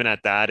player, even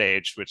at that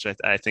age, which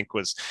I think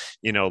was,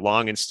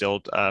 long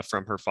instilled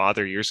from her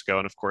father years ago.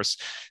 And of course,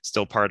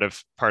 still part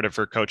of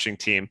her coaching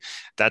team.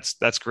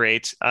 That's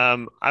great.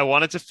 I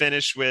wanted to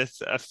finish with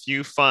a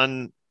few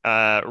fun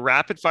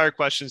rapid fire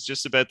questions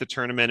just about the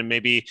tournament and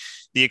maybe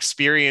the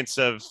experience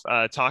of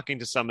talking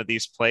to some of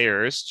these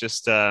players.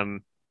 Just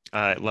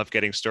I love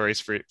getting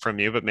stories from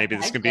you, but maybe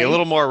this can be a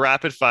little more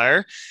rapid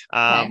fire.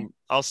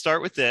 I'll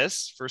start with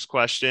this first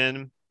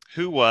question.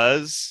 Who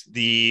was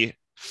the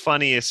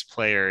funniest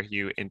player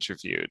you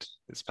interviewed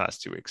this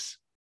past 2 weeks?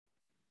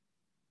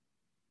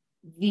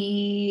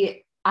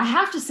 I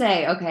have to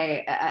say,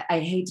 okay, I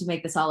hate to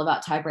make this all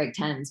about tiebreak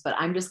tens, but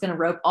I'm just going to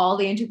rope all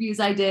the interviews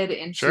I did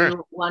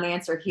into one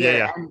answer here.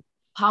 Yeah. And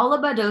Paula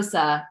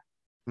Badosa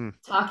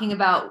talking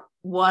about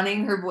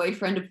wanting her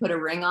boyfriend to put a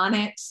ring on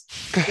it.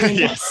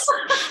 Yes.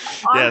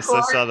 Yes,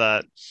 court. I saw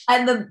that.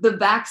 And the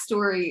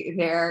backstory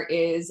there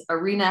is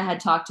Arena had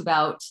talked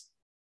about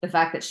the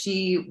fact that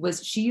she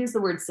used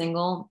the word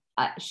single.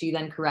 She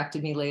then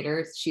corrected me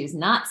later. She is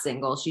not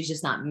single. She's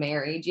just not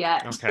married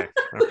yet. Okay.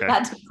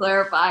 Had to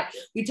clarify.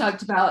 We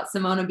talked about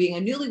Simona being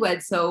a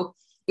newlywed. So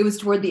it was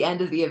toward the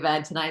end of the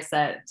event. And I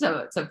said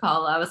to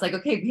Paula, I was like,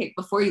 okay,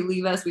 before you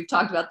leave us, we've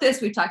talked about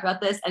this.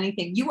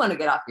 Anything you want to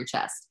get off your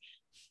chest?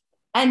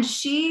 And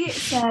she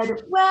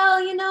said, well,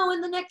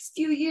 in the next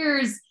few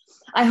years,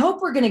 I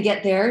hope we're going to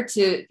get there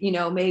to,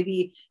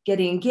 maybe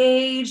getting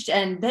engaged.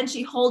 And then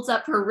she holds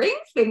up her ring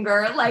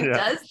finger,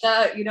 does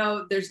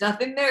the, there's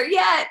nothing there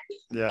yet.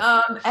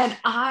 Yeah. And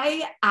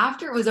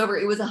after it was over,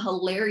 it was a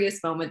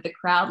hilarious moment. The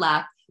crowd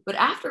laughed. But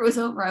after it was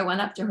over, I went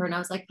up to her and I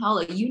was like,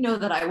 Paula,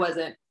 that I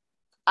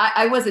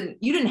wasn't,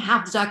 you didn't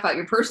have to talk about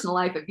your personal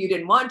life if you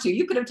didn't want to.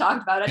 You could have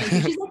talked about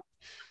anything. She's like,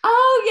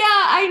 oh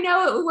yeah, I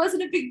know it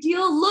wasn't a big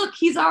deal. Look,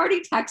 he's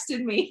already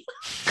texted me.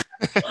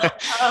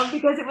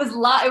 Because it was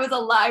a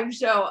live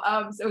show.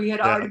 So he had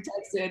already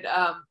texted,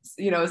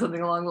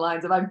 something along the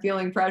lines of, I'm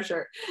feeling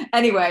pressure.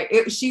 Anyway,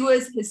 she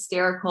was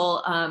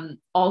hysterical.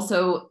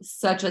 Also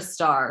such a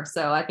star.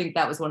 So I think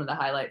that was one of the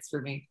highlights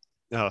for me.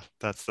 Oh,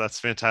 that's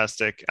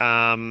fantastic.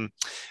 I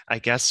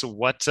guess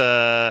what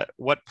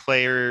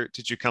player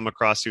did you come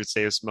across who would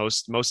say is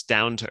most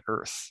down to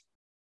earth?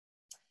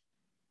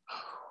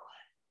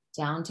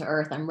 Down to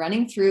earth. I'm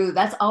running through.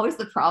 That's always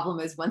the problem,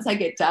 is once I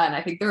get done,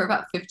 I think there were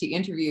about 50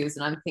 interviews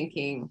and I'm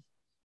thinking,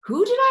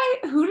 who did I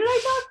talk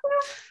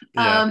to?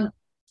 Yeah.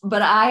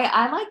 But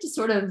I like to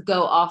sort of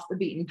go off the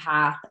beaten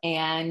path.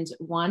 And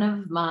one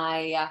of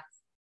my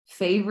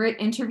favorite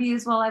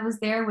interviews while I was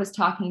there was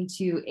talking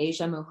to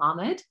Asia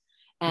Muhammad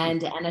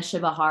and Anna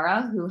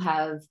Shibahara, who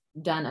have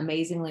done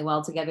amazingly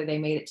well together. They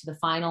made it to the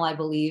final, I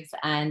believe.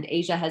 And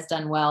Asia has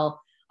done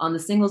well on the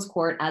singles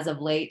court as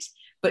of late.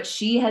 But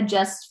she had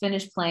just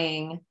finished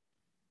playing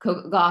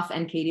Coco Gauff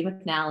and Katie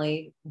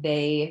McNally.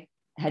 They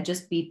had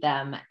just beat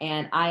them.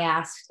 And I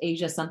asked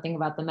Asia something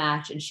about the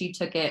match, and she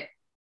took it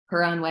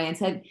her own way and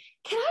said,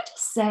 can I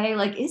just say,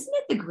 isn't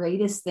it the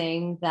greatest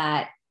thing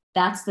that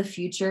that's the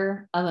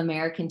future of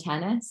American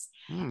tennis?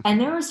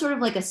 And there was sort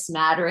of a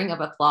smattering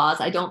of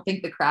applause. I don't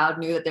think the crowd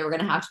knew that they were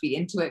going to have to be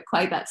into it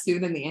quite that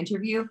soon in the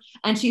interview.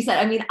 And she said,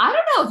 I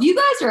don't know if you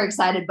guys are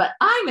excited, but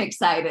I'm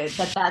excited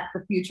that that's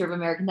the future of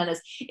American tennis.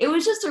 It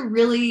was just a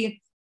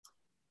really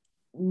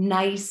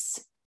nice,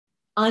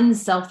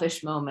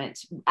 unselfish moment.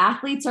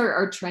 Athletes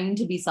are trained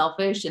to be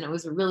selfish, and it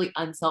was a really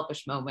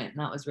unselfish moment. And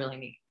that was really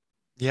neat.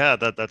 Yeah,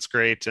 that's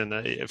great. And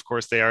of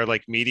course they are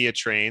media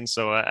trained.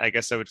 So I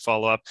guess I would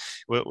follow up.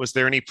 Was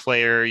there any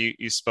player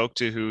you spoke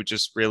to who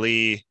just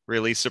really,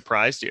 really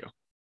surprised you?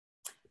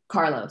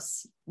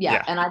 Carlos.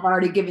 Yeah. And I've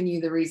already given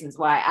you the reasons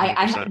why.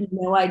 I had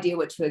no idea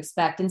what to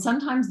expect. And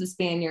sometimes the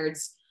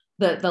Spaniards,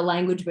 the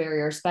language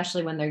barrier,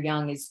 especially when they're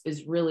young,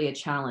 is really a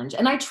challenge.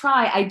 And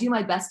I do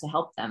my best to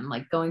help them,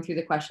 going through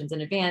the questions in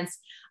advance.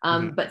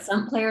 But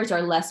some players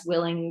are less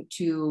willing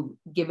to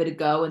give it a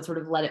go and sort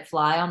of let it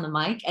fly on the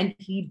mic. And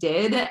he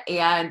did.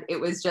 And it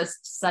was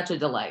just such a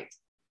delight.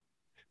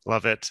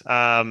 Love it.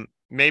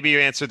 Maybe you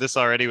answered this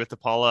already with the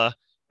Paula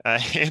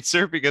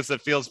answer because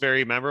it feels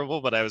very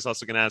memorable, but I was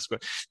also going to ask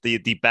what the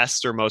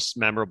best or most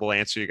memorable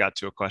answer you got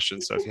to a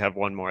question. So if you have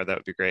one more, that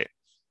would be great.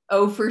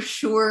 Oh, for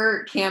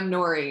sure, Cam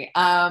Norrie.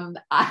 I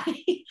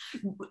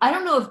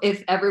don't know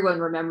if everyone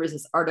remembers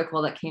this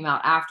article that came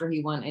out after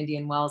he won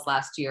Indian Wells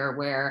last year,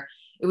 where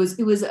it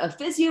was a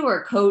physio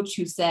or a coach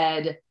who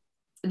said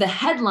the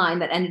headline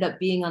that ended up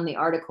being on the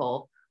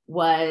article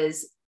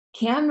was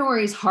Cam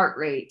Norrie's heart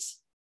rate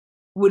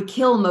would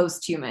kill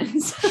most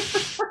humans.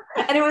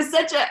 And it was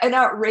such an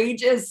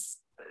outrageous,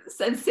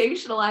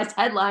 sensationalized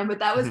headline, but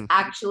that was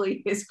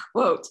actually his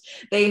quote.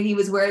 He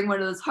was wearing one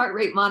of those heart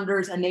rate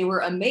monitors, and they were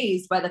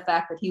amazed by the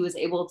fact that he was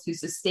able to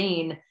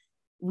sustain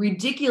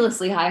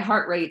ridiculously high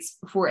heart rates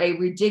for a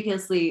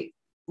ridiculously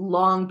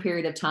long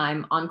period of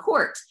time on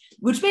court,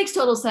 which makes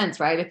total sense,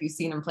 right? If you've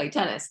seen him play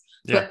tennis.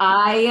 Yeah.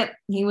 But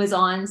he was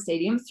on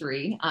Stadium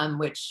 3,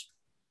 which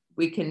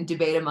we can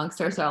debate amongst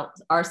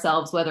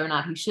ourselves whether or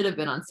not he should have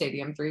been on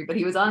Stadium 3, but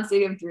he was on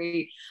Stadium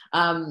 3.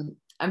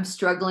 I'm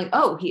struggling.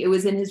 It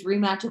was in his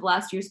rematch of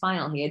last year's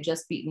final. He had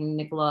just beaten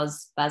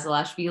Nicolas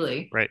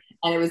Basilashvili. Right.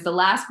 And it was the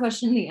last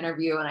question in the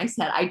interview. And I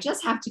said, I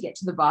just have to get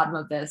to the bottom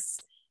of this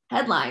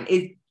headline.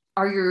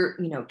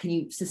 Can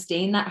you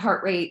sustain that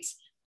heart rate?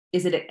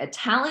 Is it a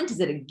talent? Is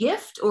it a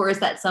gift? Or is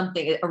that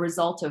something, a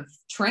result of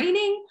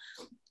training?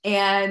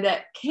 And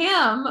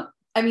Cam,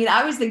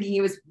 I was thinking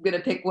he was going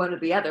to pick one or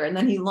the other. And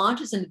then he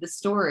launches into the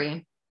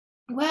story.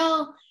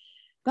 Well,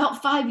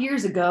 about 5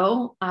 years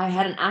ago, I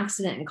had an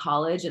accident in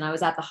college and I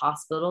was at the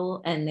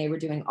hospital and they were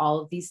doing all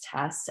of these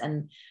tests.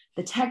 And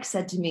the tech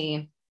said to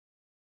me,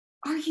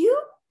 "Are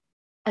you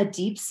a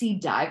deep sea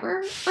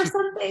diver or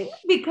something?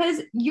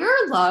 Because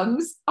your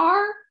lungs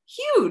are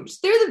huge.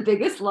 They're the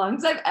biggest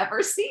lungs I've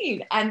ever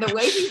seen." And the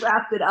way he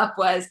wrapped it up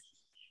was,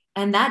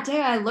 "And that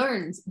day I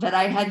learned that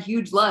I had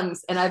huge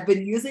lungs and I've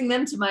been using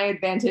them to my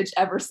advantage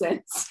ever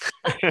since."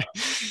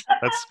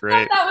 That's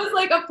great. That was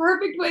like a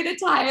perfect way to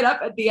tie it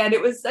up at the end.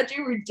 It was such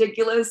a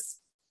ridiculous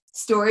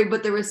story,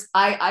 but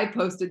I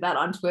posted that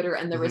on Twitter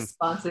and the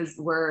responses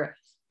were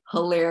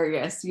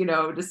hilarious.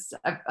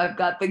 I've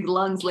got big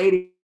lungs,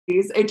 ladies.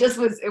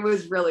 It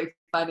was really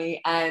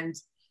funny. And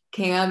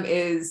Cam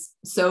is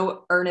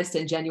so earnest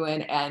and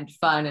genuine and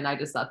fun. And I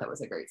just thought that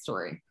was a great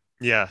story.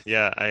 Yeah.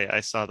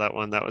 I saw that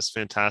one. That was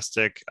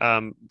fantastic.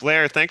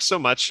 Blair, thanks so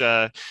much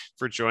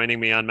for joining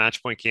me on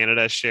Matchpoint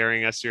Canada,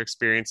 sharing us your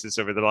experiences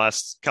over the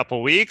last couple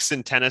of weeks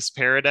in Tennis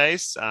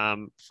Paradise.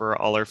 For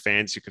all our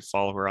fans, you could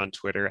follow her on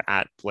Twitter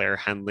at Blair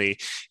Henley.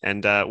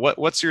 And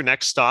what's your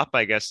next stop,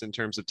 I guess, in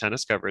terms of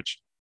tennis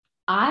coverage?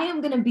 I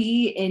am going to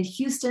be in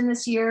Houston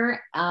this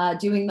year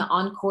doing the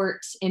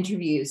on-court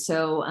interviews.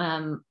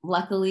 So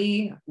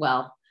luckily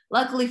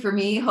for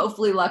me,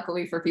 hopefully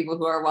luckily for people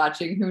who are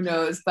watching, who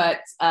knows, but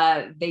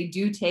they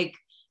do take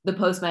the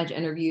post-match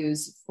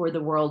interviews for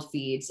the world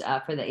feeds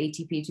for the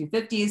ATP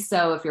 250s.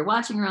 So if you're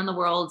watching around the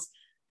world,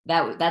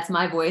 that's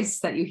my voice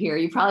that you hear.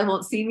 You probably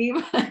won't see me,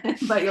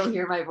 but you'll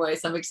hear my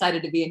voice. I'm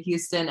excited to be in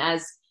Houston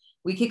as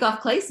we kick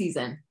off clay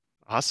season.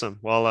 Awesome.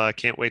 Well,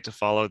 can't wait to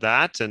follow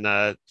that. And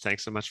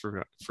thanks so much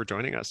for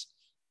joining us.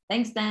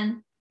 Thanks,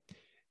 Ben.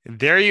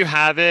 There you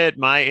have it.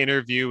 My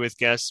interview with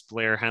guest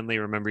Blair Henley.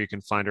 Remember, you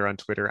can find her on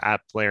Twitter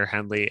at Blair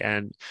Henley.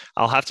 And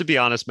I'll have to be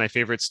honest, my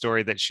favorite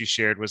story that she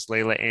shared was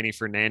Leylah Annie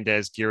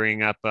Fernandez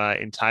gearing up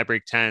in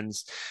tiebreak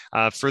tens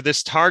for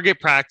this target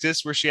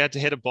practice where she had to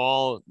hit a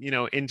ball,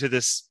 into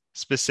this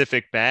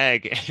specific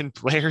bag, and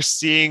Blair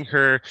seeing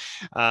her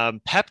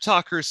pep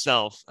talk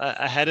herself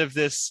ahead of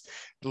this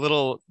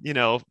little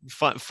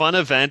fun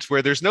event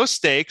where there's no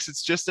stakes,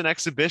 it's just an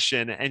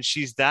exhibition, and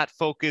she's that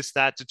focused,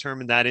 that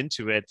determined, that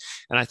into it.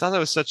 And I thought that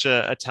was such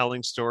a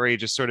telling story,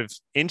 just sort of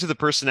into the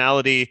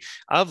personality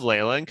of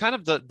Leylah and kind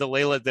of the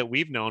Leylah that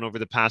we've known over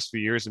the past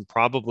few years, and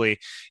probably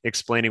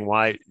explaining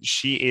why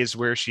she is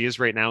where she is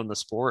right now in the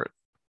sport.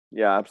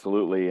 Yeah,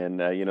 absolutely.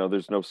 And,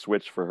 there's no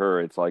switch for her.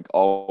 It's like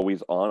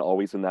always on,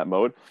 always in that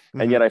mode.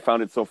 And yet I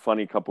found it so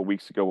funny a couple of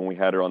weeks ago when we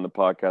had her on the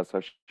podcast, how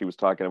she was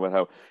talking about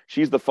how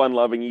she's the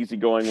fun-loving,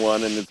 easygoing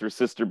one, and it's her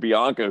sister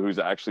Bianca who's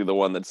actually the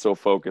one that's so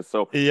focused.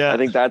 So yeah, I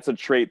think that's a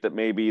trait that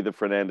maybe the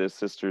Fernandez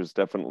sisters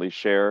definitely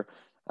share.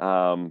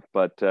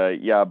 But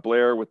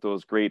Blair with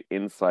those great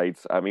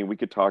insights. I mean, we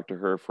could talk to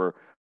her for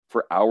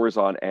hours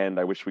on end.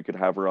 I wish we could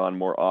have her on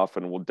more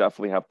often. We'll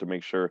definitely have to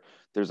make sure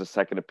there's a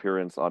second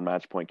appearance on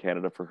Matchpoint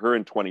Canada for her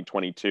in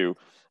 2022.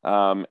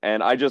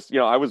 And I just,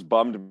 I was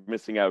bummed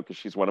missing out because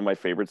she's one of my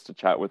favorites to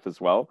chat with as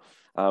well.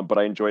 But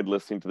I enjoyed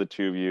listening to the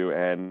two of you,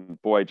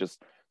 and boy,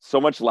 just so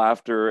much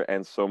laughter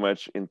and so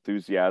much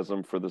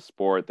enthusiasm for the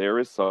sport. There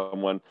is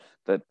someone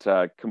that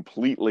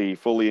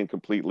fully and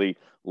completely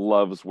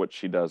loves what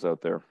she does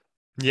out there.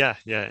 Yeah.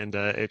 And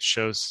it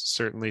shows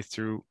certainly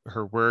through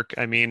her work.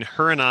 I mean,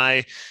 her and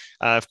I,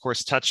 of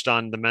course, touched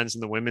on the men's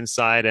and the women's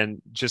side,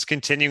 and just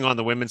continuing on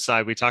the women's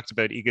side, we talked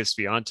about Iga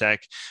Swiatek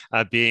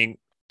being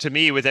to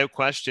me, without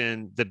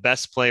question, the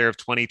best player of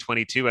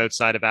 2022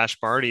 outside of Ash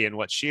Barty and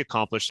what she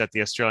accomplished at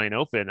the Australian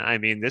Open. I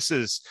mean, this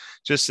is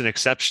just an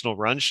exceptional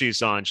run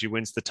she's on. She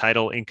wins the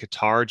title in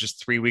Qatar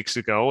just 3 weeks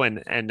ago,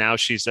 and now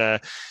she's the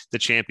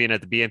champion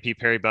at the BNP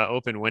Paribas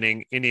Open,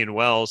 winning Indian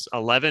Wells,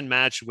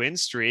 11-match win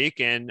streak,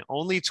 and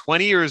only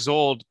 20 years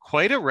old.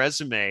 Quite a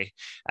resume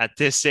at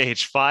this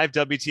age. 5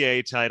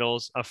 WTA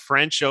titles, a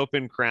French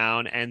Open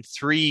crown, and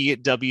 3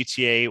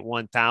 WTA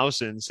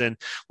 1000s. And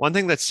one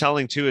thing that's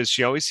telling too is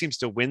she always seems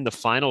to win the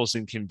finals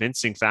in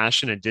convincing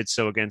fashion, and did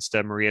so against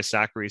Maria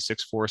Sakkari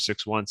 6-4,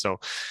 6-1. So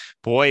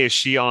boy, is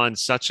she on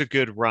such a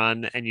good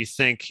run. And you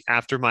think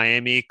after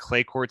Miami,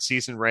 clay court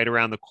season right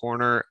around the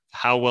corner,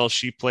 how well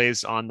she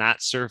plays on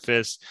that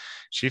surface,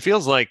 she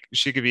feels like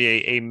she could be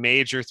a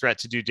major threat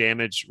to do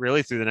damage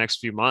really through the next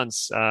few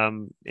months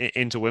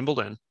into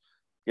Wimbledon.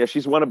 Yeah,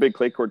 she's won a big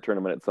clay court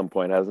tournament at some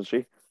point, hasn't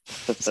she?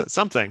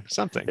 something.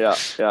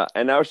 Yeah.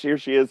 And now here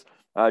she is,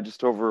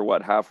 just over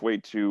halfway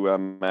to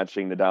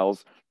matching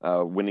Nadal's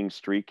winning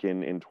streak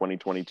in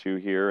 2022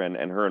 here, and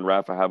her and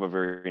Rafa have a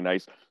very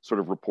nice sort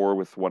of rapport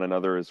with one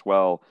another as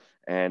well.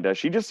 And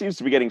she just seems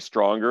to be getting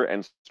stronger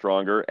and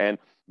stronger and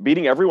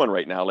beating everyone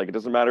right now. Like, it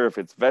doesn't matter if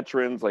it's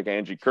veterans like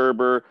Angie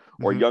Kerber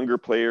or younger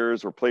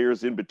players or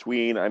players in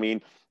between. I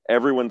mean,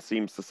 everyone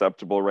seems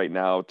susceptible right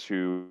now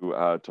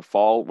to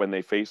fall when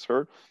they face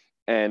her.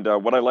 And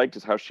what I liked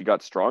is how she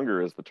got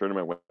stronger as the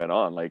tournament went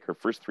on. Like, her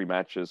first 3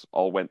 matches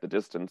all went the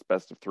distance,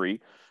 best of 3.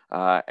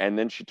 And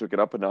then she took it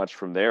up a notch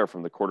from there,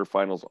 from the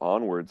quarterfinals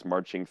onwards,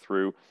 marching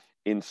through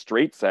in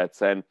straight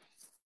sets. And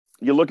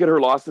you look at her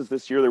losses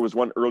this year, there was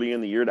one early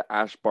in the year to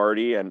Ash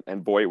Barty,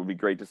 and boy, it would be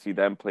great to see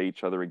them play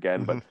each other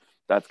again. But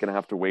that's going to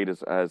have to wait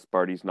as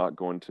Barty's not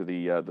going to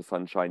the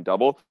Sunshine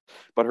Double.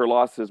 But her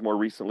losses more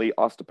recently,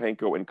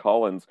 Ostapenko and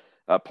Collins,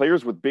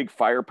 players with big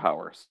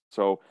firepower.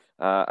 So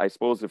I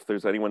suppose if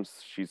there's anyone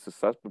she's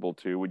susceptible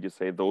to, would you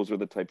say those are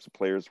the types of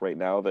players right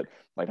now that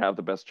might have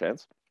the best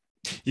chance?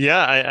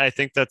 Yeah, I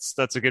think that's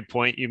a good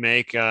point you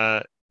make.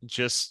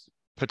 Just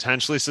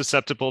potentially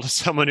susceptible to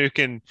someone who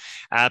can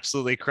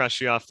absolutely crush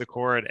you off the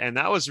court. And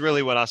that was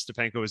really what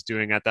Ostapenko was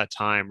doing at that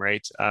time,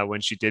 right? When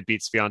she did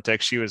beat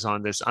Swiatek, she was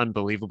on this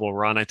unbelievable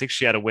run. I think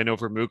she had a win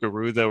over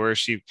Muguruza where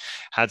she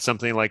had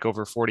something like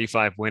over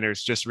 45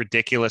 winners, just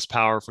ridiculous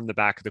power from the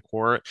back of the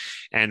court.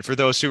 And for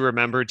those who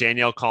remember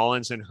Danielle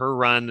Collins and her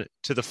run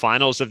to the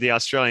finals of the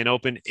Australian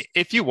Open,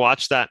 if you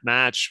watch that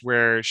match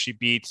where she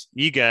beat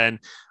Iga, and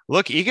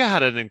look, Iga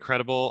had an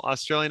incredible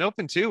Australian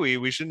Open too.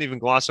 We shouldn't even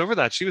gloss over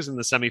that. She was in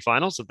the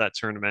semifinals of that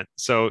tournament.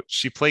 So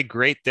she played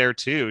great there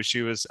too.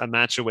 She was a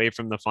match away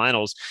from the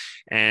finals.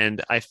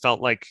 And I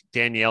felt like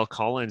Danielle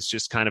Collins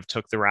just kind of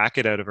took the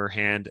racket out of her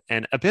hand,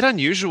 and a bit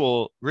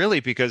unusual really,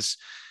 because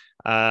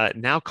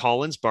now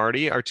Collins,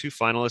 Barty are 2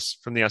 finalists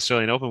from the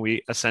Australian Open.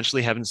 We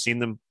essentially haven't seen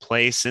them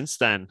play since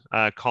then.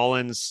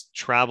 Collins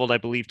traveled, I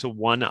believe, to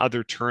one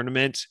other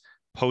tournament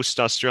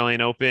post-Australian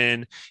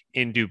Open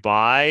in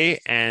Dubai,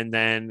 and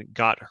then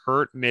got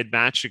hurt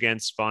mid-match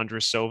against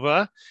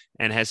Vondrousova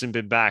and hasn't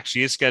been back.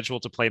 She is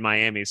scheduled to play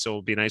Miami, so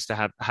it'll be nice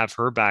to have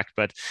her back,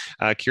 but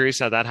curious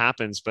how that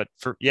happens. But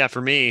for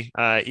me,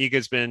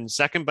 Iga's been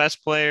second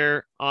best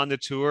player on the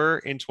tour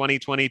in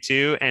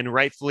 2022, and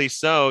rightfully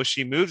so.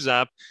 She moves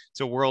up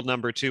to world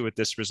number 2 with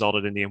this result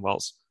at Indian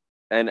Wells.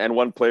 And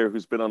one player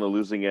who's been on the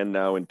losing end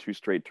now in 2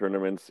 straight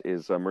tournaments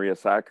is Maria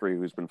Sakkari,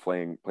 who's been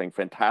playing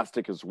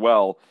fantastic as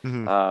well.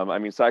 I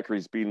mean,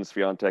 Sakkari's beaten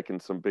Swiatek in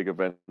some big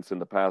events in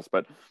the past,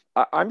 but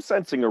I'm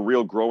sensing a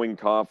real growing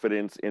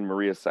confidence in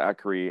Maria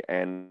Sakkari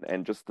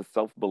and just the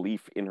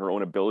self-belief in her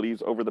own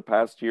abilities over the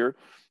past year.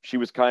 She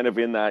was kind of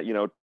in that,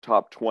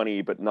 top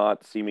 20, but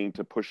not seeming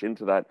to push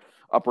into that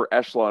upper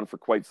echelon for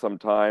quite some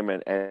time.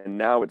 And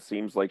now it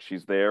seems like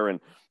she's there and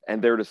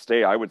there to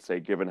stay, I would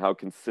say, given how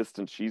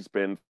consistent she's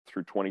been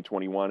through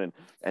 2021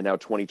 and now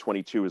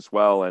 2022 as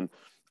well. And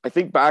I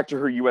think back to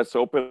her U.S.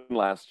 Open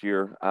last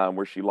year,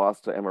 where she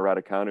lost to Emma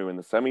Raducanu in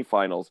the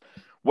semifinals.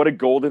 What a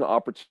golden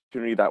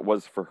opportunity that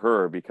was for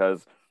her,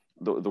 because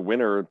the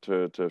winner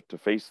to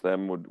face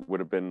them would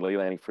have been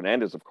Leilani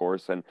Fernandez, of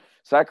course, and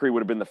Sakkari would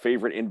have been the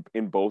favorite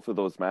in both of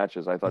those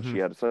matches. I thought she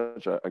had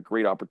such a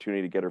great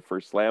opportunity to get her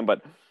first slam,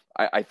 but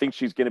I think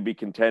she's going to be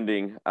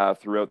contending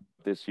throughout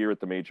this year at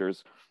the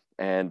majors.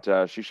 And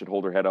she should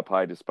hold her head up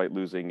high despite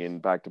losing in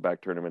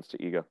back-to-back tournaments to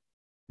Iga.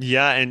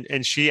 Yeah,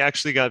 and she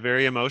actually got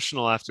very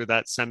emotional after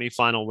that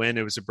semifinal win.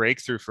 It was a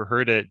breakthrough for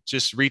her to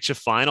just reach a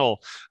final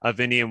of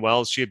Indian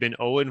Wells. She had been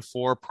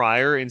 0-4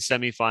 prior in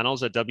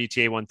semifinals at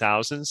WTA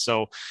 1000.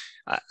 So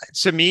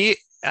to me,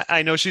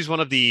 I know she's one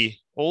of the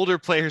older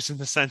players in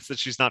the sense that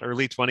she's not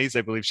early 20s.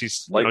 I believe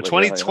she's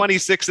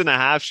 26 and a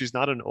half. She's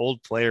not an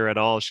old player at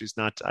all. She's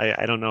not,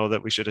 I don't know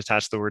that we should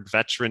attach the word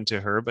veteran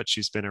to her, but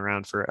she's been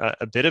around for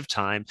a bit of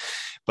time.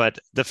 But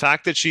the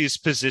fact that she's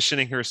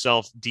positioning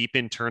herself deep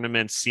in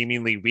tournaments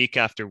seemingly week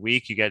after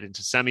week, you get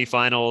into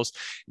semifinals,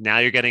 now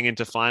you're getting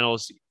into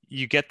finals.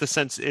 you get the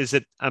sense, is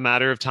it a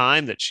matter of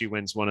time that she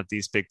wins one of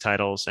these big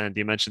titles? And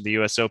you mentioned the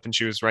US Open,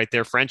 she was right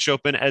there. French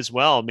Open as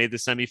well, made the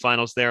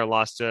semifinals there,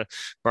 lost to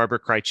Barbara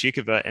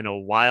Krejcikova in a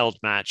wild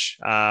match.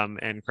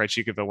 And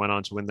Krejcikova went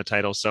on to win the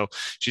title. So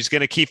she's going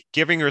to keep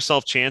giving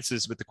herself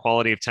chances with the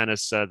quality of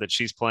tennis that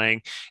she's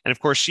playing. And of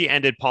course, she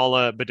ended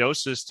Paula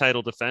Badosa's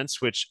title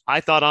defense, which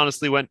I thought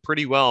honestly went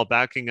pretty well,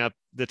 backing up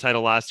the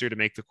title last year to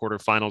make the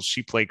quarterfinals.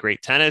 She played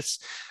great tennis.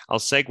 I'll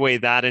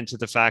segue that into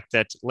the fact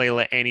that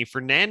Leylah Annie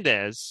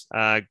Fernandez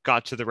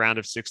got to the round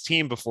of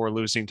 16 before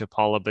losing to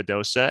Paula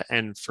Badosa.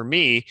 And for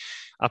me,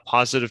 a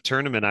positive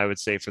tournament, I would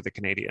say, for the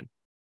Canadian.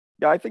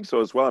 Yeah, I think so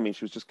as well. I mean,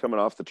 she was just coming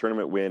off the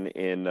tournament win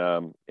in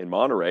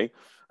Monterrey,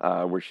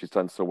 where she's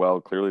done so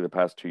well clearly the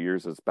past 2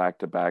 years as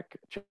back-to-back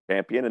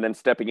champion, and then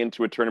stepping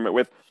into a tournament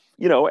with,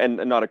 and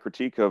not a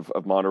critique of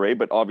Monterrey,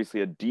 but obviously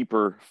a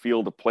deeper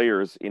field of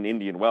players in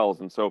Indian Wells.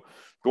 And so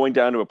going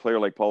down to a player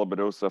like Paula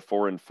Badosa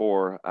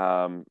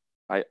 4-4,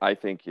 I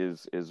think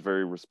is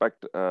very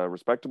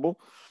respectable.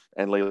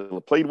 And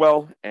Leylah played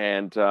well.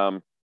 And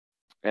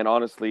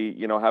honestly,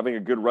 having a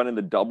good run in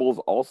the doubles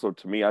also,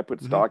 to me, I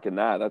put stock in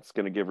that. That's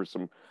going to give her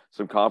some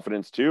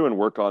confidence too, and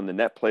work on the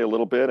net play a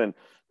little bit. And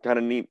kind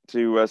of neat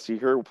to see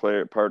her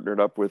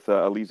partnered up with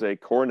Alizé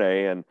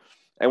Cornet.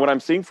 And what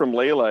I'm seeing from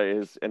Leylah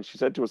is, and she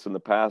said to us in the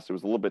past, it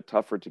was a little bit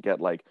tougher to get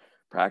like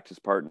practice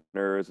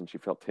partners, and she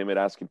felt timid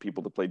asking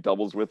people to play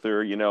doubles with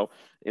her,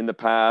 in the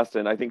past.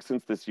 And I think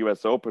since this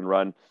US Open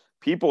run,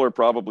 people are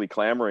probably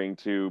clamoring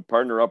to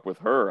partner up with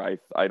her.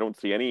 I don't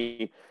see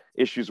any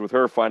issues with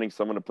her finding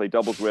someone to play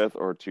doubles with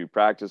or to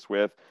practice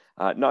with,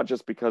 not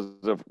just because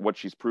of what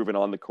she's proven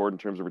on the court in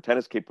terms of her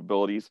tennis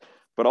capabilities,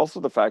 but also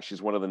the fact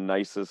she's one of the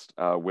nicest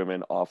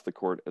women off the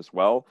court as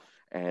well.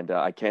 And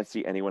I can't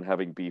see anyone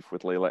having beef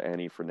with Leylah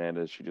Annie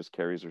Fernandez. She just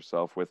carries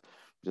herself with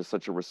just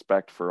such a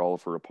respect for all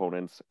of her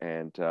opponents,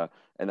 and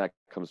that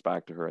comes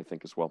back to her, I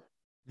think, as well.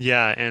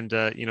 Yeah, and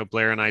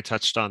Blair and I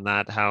touched on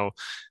that, how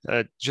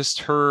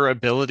just her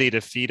ability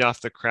to feed off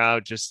the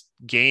crowd, just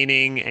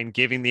gaining and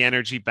giving the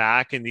energy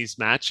back in these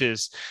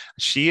matches.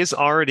 She is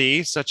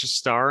already such a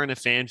star and a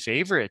fan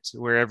favorite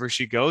wherever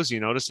she goes. You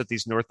notice at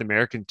these North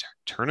American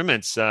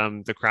tournaments,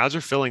 the crowds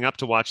are filling up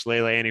to watch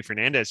Leylah Annie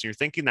Fernandez. And you're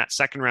thinking that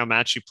second round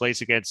match she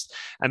plays against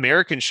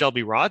American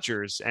Shelby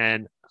Rogers,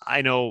 and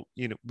I know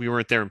we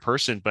weren't there in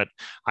person, but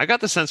I got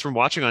the sense from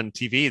watching on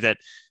TV that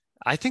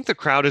I think the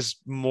crowd is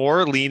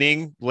more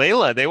leaning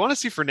Leylah. They want to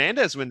see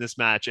Fernandez win this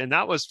match. And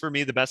that was, for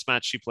me, the best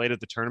match she played at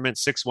the tournament,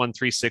 6-1,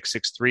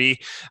 3-6,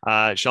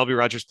 6-3. Shelby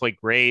Rogers played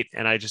great.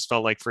 And I just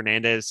felt like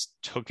Fernandez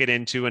took it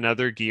into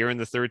another gear in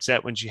the third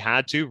set when she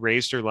had to,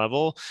 raised her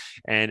level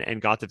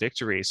and got the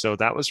victory. So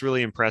that was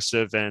really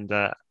impressive. And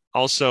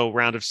also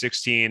round of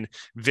 16,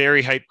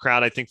 very hyped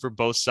crowd, I think, for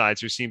both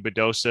sides. We're seeing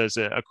Badosa as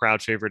a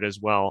crowd favorite as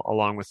well,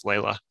 along with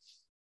Leylah.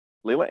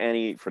 Leylah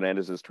Annie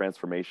Fernandez's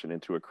transformation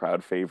into a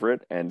crowd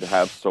favorite and to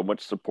have so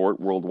much support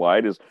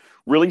worldwide is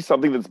really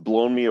something that's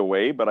blown me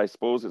away. But I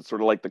suppose it's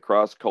sort of like the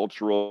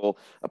cross-cultural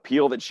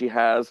appeal that she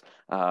has,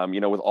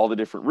 with all the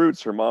different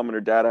roots, her mom and her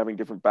dad having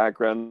different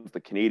backgrounds, the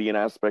Canadian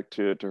aspect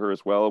to her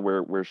as well,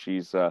 where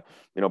she's,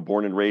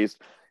 born and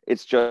raised.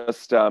 It's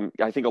just,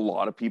 I think a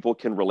lot of people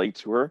can relate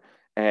to her.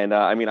 And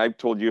I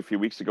told you a few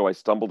weeks ago, I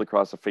stumbled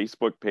across a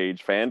Facebook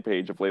fan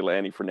page of Leylah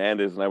Annie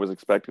Fernandez, and I was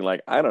expecting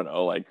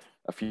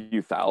a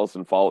few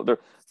thousand followers. There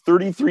are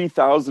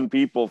 33,000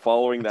 people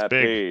following that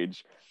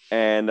page.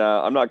 And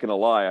I'm not going to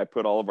lie, I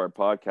put all of our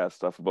podcast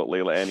stuff about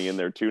Leylah Annie in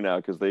there too now,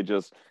 because they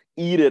just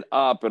eat it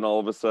up. And all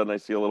of a sudden I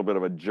see a little bit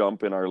of a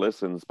jump in our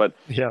listens. But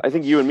yeah, I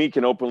think you and me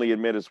can openly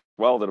admit as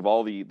well that of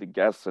all the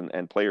guests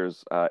and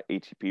players,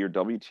 ATP or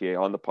WTA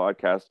on the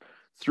podcast,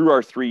 through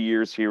our 3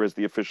 years here as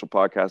the official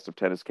podcast of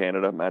Tennis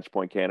Canada,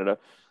 Matchpoint Canada,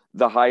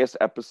 the highest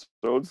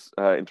episodes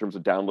in terms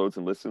of downloads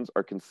and listens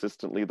are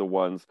consistently the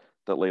ones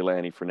that Leylah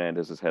Annie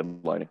Fernandez is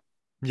headlining.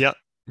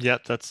 Yeah,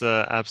 that's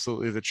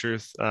absolutely the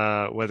truth.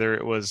 Whether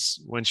it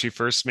was when she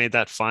first made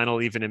that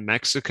final, even in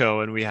Mexico,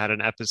 and we had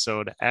an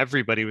episode,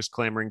 everybody was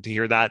clamoring to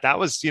hear that. That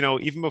was,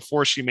 even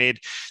before she made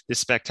this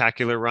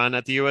spectacular run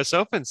at the US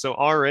Open. So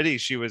already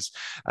she was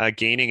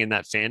gaining in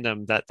that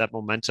fandom, that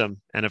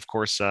momentum. And of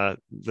course, the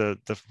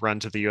run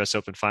to the US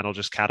Open final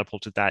just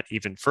catapulted that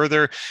even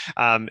further.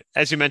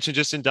 As you mentioned,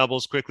 just in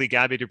doubles quickly,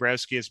 Gabby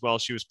Dabrowski as well.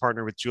 She was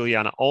partnered with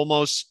Juliana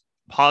Olmos.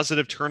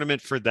 Positive tournament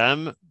for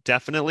them,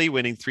 definitely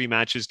winning 3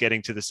 matches, getting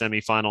to the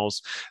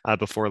semifinals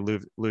before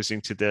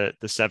losing to the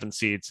 7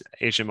 seeds,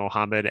 Asia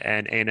Mohammed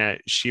and Aina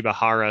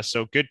Shibahara.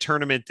 So good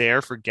tournament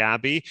there for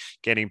Gabby,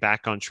 getting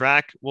back on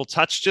track. We'll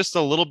touch just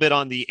a little bit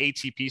on the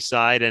ATP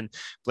side, and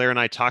Blair and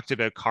I talked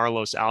about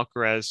Carlos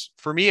Alcaraz.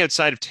 For me,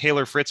 outside of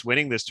Taylor Fritz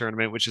winning this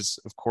tournament, which is,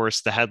 of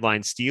course, the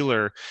headline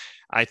stealer,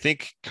 I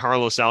think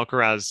Carlos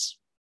Alcaraz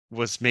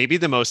was maybe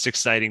the most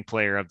exciting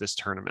player of this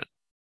tournament.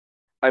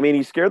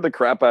 He scared the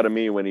crap out of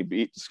me when he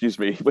beat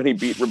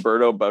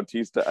Roberto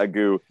Bautista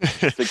Agut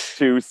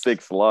 6-2,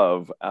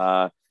 6-love.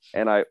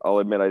 And I'll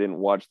admit I didn't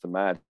watch the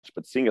match,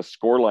 but seeing a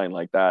scoreline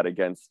like that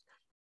against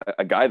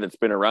a guy that's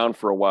been around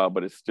for a while,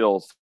 but is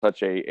still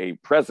such a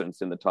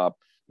presence in the top,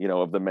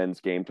 of the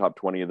men's game, top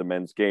 20 of the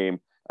men's game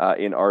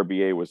in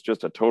RBA was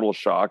just a total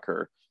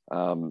shocker.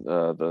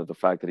 The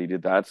fact that he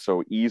did that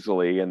so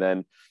easily, and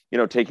then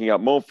taking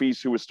out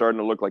Monfils, who was starting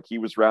to look like he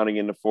was rounding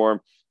into form,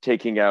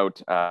 taking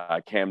out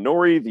Cam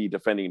Norrie, the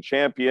defending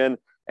champion,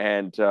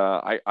 and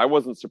I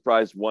wasn't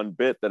surprised one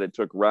bit that it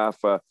took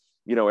Rafa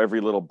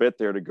every little bit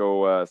there to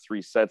go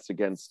 3 sets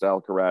against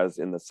Alcaraz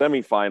in the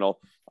semifinal.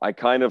 I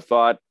kind of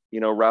thought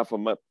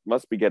Rafa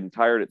must be getting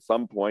tired at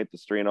some point, the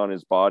strain on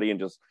his body and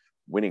just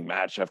winning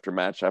match after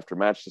match after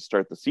match to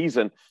start the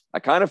season. I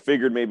kind of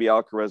figured maybe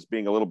Alcaraz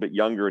being a little bit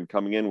younger and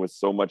coming in with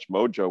so much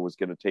mojo was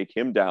going to take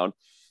him down.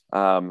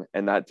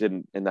 And that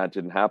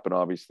didn't happen.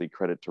 Obviously,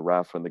 credit to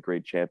Rafa and the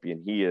great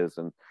champion he is,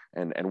 and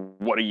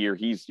what a year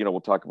he's. We'll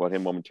talk about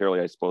him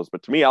momentarily, I suppose.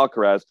 But to me,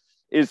 Alcaraz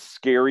is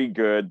scary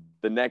good.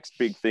 The next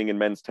big thing in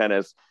men's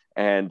tennis,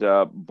 and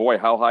boy,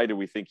 how high do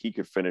we think he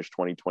could finish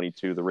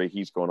 2022? The rate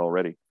he's going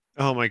already.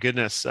 Oh my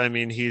goodness. I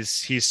mean,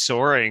 he's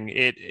soaring.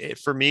 It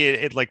for me,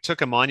 it like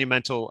took a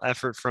monumental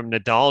effort from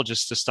Nadal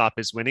just to stop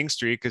his winning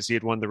streak, because he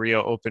had won the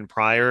Rio Open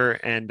prior,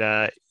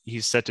 and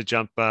he's set to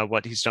jump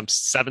he's jumped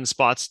 7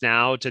 spots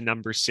now to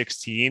number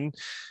 16.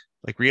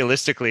 Like,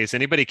 realistically, is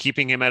anybody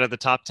keeping him out of the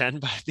top 10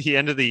 by the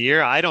end of the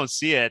year? I don't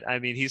see it. I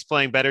mean, he's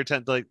playing better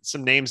like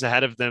some names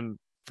ahead of them,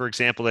 for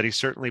example, that he's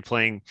certainly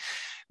playing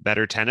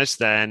better tennis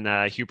than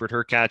Hubert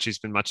Hurkacz. He's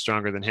been much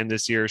stronger than him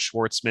this year.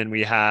 Schwartzman,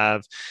 we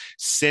have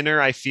Sinner,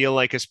 I feel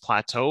like has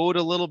plateaued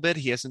a little bit.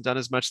 He hasn't done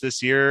as much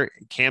this year.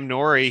 Cam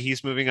Norrie,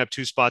 he's moving up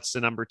 2 spots to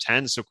number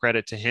 10, so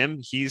credit to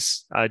him.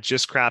 He's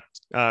just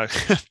cracked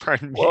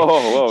pardon me.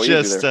 Whoa,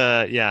 just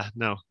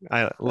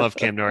I love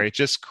Cam Norrie.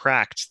 Just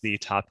cracked the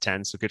top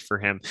 10, so good for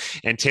him.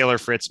 And Taylor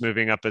Fritz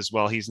moving up as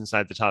well. He's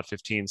inside the top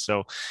 15.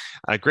 So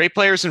great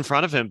players in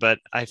front of him, but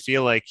I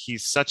feel like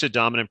he's such a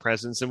dominant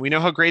presence, and we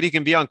know how great he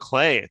can be on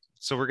clay.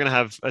 So we're going to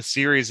have a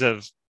series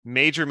of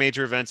major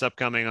events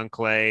upcoming on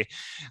clay.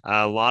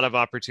 A lot of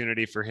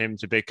opportunity for him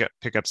to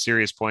pick up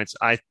serious points.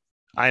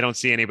 I don't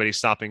see anybody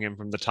stopping him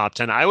from the top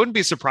 10. I wouldn't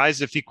be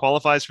surprised if he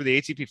qualifies for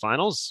the ATP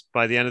finals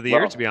by the end of the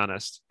year, to be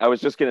honest. I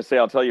was just going to say,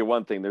 I'll tell you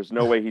one thing. There's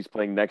no way he's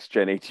playing next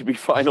gen ATP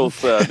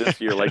finals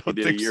this year like he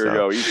did a year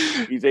ago.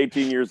 He's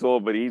 18 years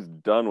old, but he's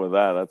done with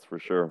that. That's for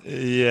sure.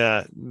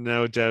 Yeah,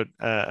 no doubt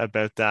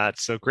about that.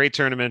 So great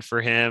tournament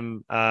for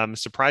him.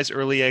 Surprise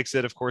early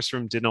exit, of course,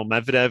 from Daniil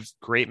Medvedev.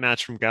 Great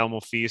match from Gael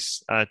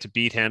Monfils to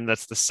beat him.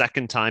 That's the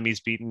second time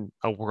he's beaten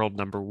a world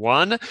number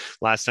 1.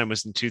 Last time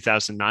was in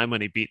 2009 when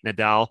he beat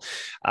Nadal.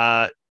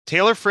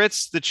 Taylor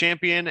Fritz, the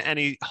champion, and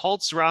he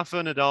halts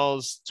Rafa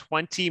Nadal's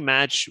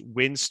 20-match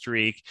win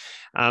streak.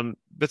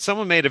 But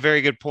someone made a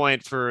very good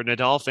point for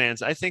Nadal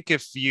fans. I think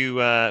if you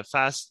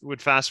fast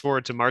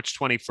forward to March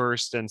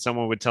 21st and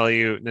someone would tell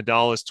you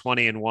Nadal is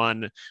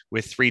 20-1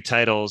 with 3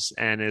 titles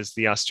and is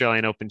the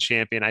Australian Open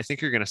champion, I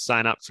think you're going to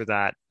sign up for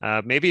that.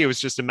 Maybe it was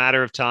just a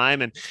matter of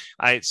time, and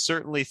I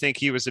certainly think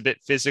he was a bit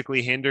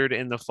physically hindered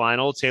in the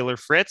final. Taylor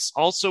Fritz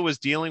also was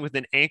dealing with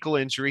an ankle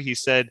injury. He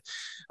said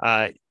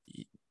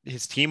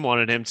his team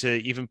wanted him to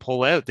even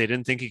pull out. They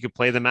didn't think he could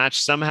play the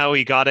match. Somehow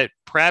he got it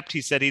prepped.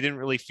 He said he didn't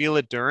really feel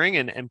it during,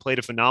 and played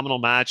a phenomenal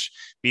match,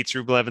 beats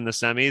Rublev in the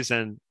semis,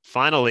 and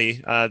finally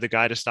the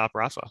guy to stop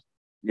Rafa.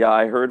 Yeah,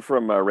 I heard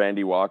from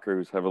Randy Walker,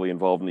 who's heavily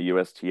involved in the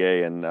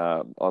USTA, and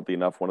oddly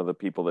enough, one of the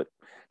people that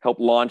helped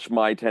launch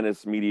my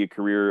tennis media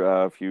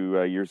career a few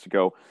years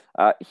ago.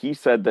 He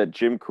said that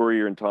Jim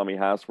Courier and Tommy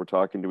Haas were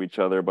talking to each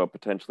other about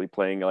potentially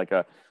playing like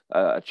a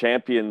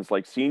champions,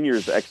 like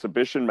seniors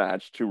exhibition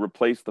match to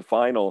replace the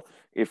final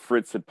if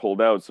Fritz had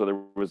pulled out. So there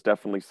was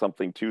definitely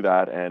something to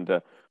that.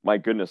 And my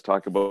goodness,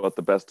 talk about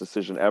the best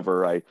decision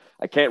ever.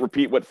 I can't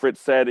repeat what Fritz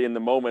said in the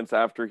moments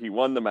after he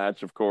won the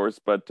match, of course,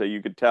 but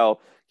you could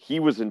tell he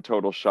was in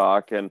total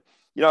shock. And,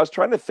 I was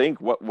trying to think,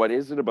 what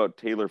is it about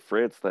Taylor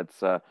Fritz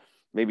that's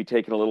maybe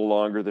taken a little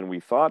longer than we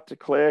thought to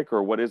click,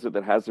 or what is it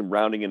that has him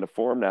rounding into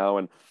form now?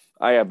 And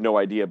I have no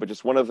idea, but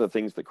just one of the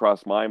things that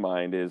crossed my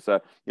mind is,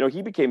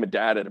 he became a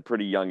dad at a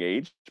pretty young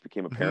age,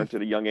 became a parent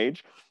at a young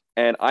age.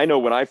 And I know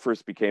when I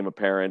first became a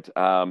parent,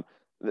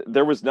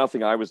 there was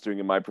nothing I was doing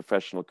in my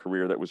professional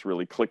career that was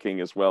really clicking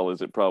as well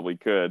as it probably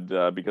could,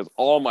 because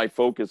all my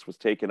focus was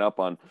taken up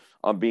on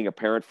being a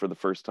parent for the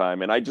first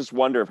time. And I just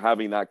wonder if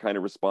having that kind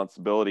of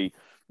responsibility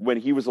when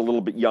he was a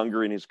little bit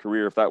younger in his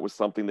career, if that was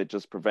something that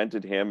just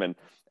prevented him, and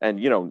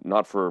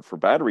not for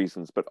bad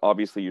reasons, but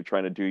obviously you're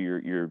trying to do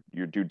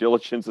your due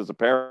diligence as a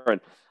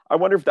parent. I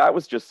wonder if that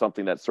was just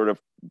something that sort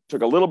of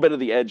took a little bit of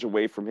the edge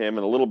away from him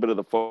and a little bit of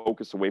the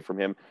focus away from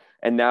him.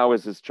 And now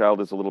as his child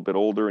is a little bit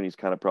older and he's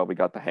kind of probably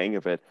got the hang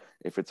of it,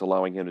 if it's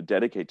allowing him to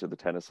dedicate to the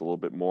tennis a little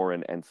bit more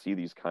and see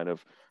these kind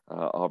of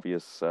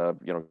obvious,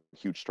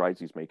 huge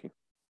strides he's making.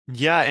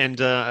 Yeah, and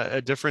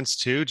a difference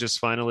too, just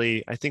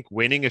finally, I think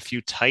winning a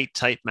few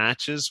tight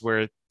matches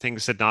where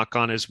things had not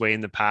gone his way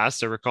in the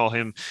past. I recall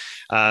him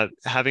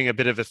having a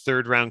bit of a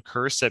third round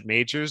curse at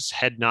majors,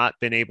 had not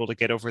been able to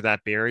get over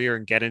that barrier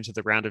and get into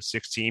the round of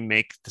 16,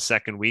 make the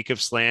second week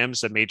of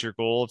slams a major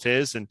goal of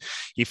his. And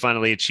he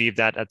finally achieved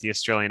that at the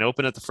Australian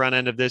Open at the front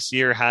end of this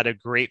year, had a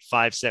great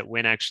 5-set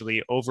win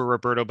actually over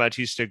Roberto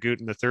Bautista Agut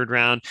in the third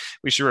round.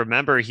 We should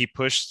remember he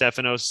pushed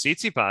Stefanos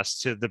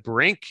Tsitsipas to the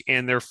brink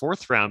in their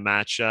fourth round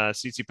match.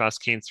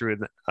 Tsitsipas came through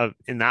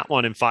in that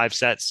one in 5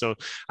 sets. So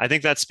I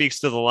think that speaks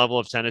to the level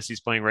of tennis he's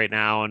playing right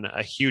now, and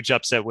a huge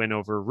upset win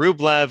over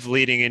Rublev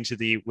leading into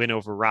the win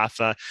over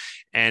Rafa.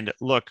 And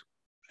look,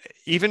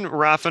 even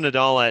Rafa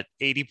Nadal at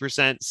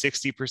 80%,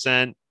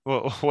 60%,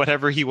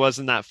 whatever he was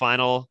in that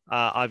final,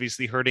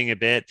 obviously hurting a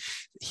bit.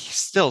 He's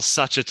still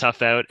such a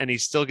tough out, and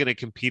he's still going to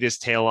compete his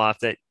tail off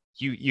that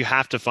you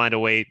have to find a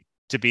way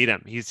to beat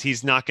him.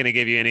 He's not going to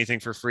give you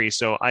anything for free.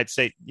 So I'd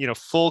say,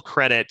 full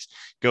credit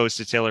goes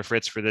to Taylor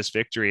Fritz for this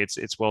victory.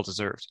 It's well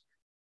deserved.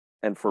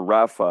 And for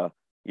Rafa,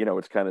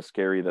 it's kind of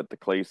scary that the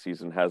clay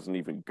season hasn't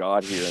even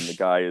got here, and the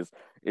guy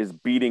is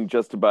beating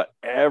just about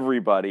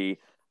everybody.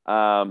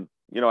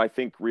 I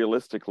think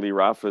realistically,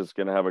 Rafa is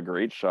going to have a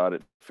great shot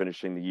at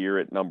finishing the year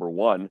at number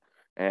 1.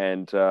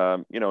 And,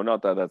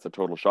 not that that's a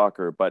total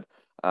shocker, but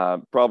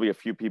probably a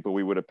few people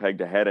we would have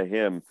pegged ahead of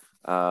him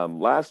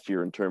last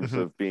year in terms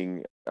of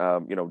being,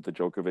 the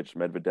Djokovic,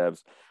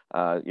 Medvedevs,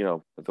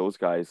 those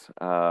guys.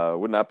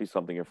 Wouldn't that be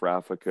something if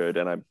Rafa could?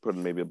 And I'm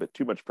putting maybe a bit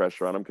too much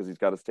pressure on him because he's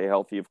got to stay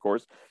healthy, of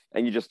course.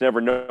 And you just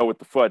never know with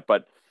the foot.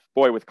 But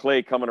boy, with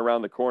clay coming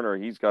around the corner,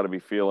 he's got to be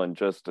feeling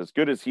just as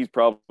good as he's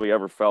probably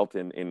ever felt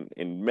in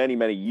many,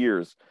 many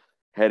years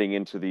heading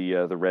into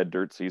the red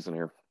dirt season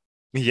here.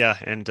 Yeah,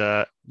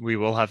 and we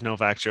will have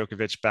Novak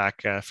Djokovic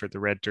back for the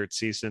red dirt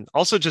season.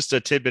 Also, just a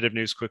tidbit of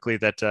news quickly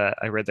that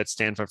I read that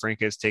Stan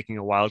Wawrinka is taking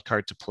a wild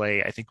card to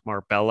play, I think,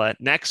 Marbella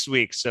next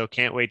week. So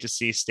can't wait to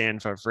see Stan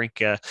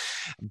Wawrinka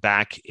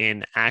back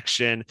in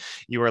action.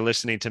 You are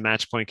listening to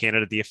Matchpoint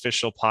Canada, the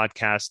official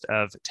podcast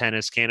of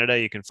Tennis Canada.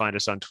 You can find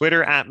us on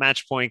Twitter at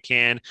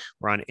MatchpointCan.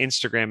 We're on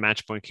Instagram,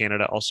 Matchpoint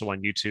Canada, also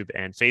on YouTube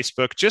and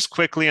Facebook. Just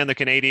quickly on the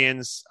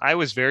Canadians, I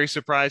was very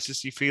surprised to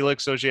see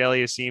Felix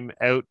Auger-Aliassime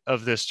out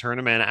of this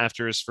tournament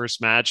after his first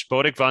match.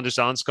 Botic van de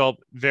Zandschulp,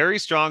 very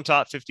strong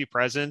top 50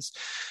 presence,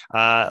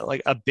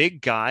 like a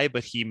big guy,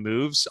 but he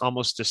moves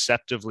almost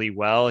deceptively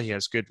well. He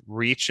has good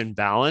reach and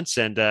balance,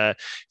 and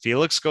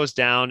Felix goes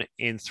down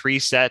in 3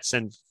 sets.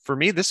 And for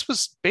me, this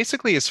was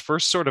basically his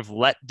first sort of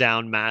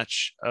letdown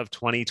match of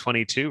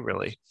 2022,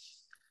 really.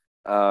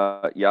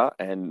 Yeah,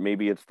 and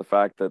maybe it's the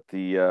fact that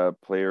the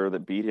player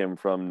that beat him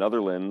from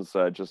Netherlands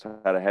just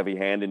had a heavy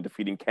hand in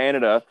defeating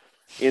Canada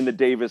in the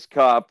Davis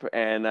Cup,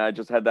 and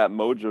just had that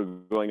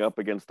mojo going up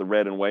against the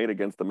red and white,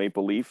 against the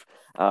Maple Leaf.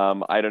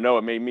 I don't know.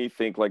 It made me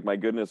think, like, my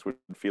goodness, would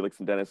Felix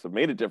and Dennis have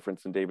made a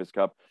difference in Davis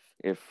Cup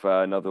if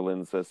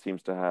Netherlands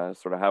seems to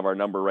have our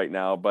number right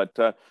now? But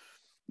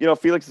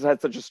Felix has had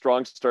such a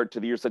strong start to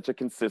the year, such a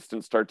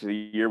consistent start to the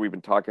year. We've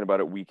been talking about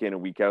it week in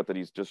and week out, that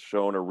he's just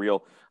shown a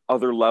real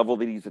other level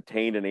that he's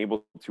attained and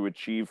able to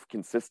achieve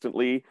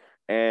consistently.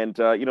 And,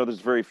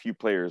 there's very few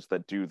players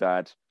that do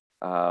that,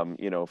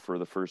 for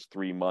the first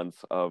 3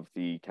 months of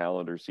the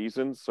calendar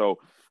season. So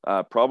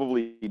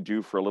probably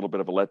due for a little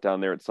bit of a letdown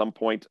there at some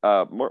point.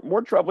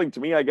 More troubling to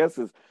me, I guess,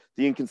 is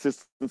the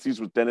inconsistencies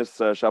with Denis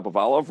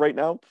Shapovalov right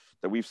now,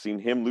 that we've seen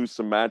him lose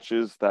some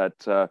matches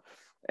that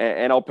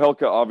and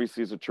Opelka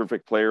obviously is a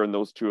terrific player, and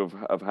those two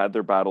have had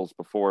their battles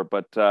before.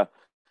 But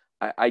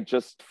I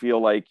just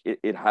feel like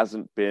it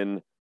hasn't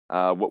been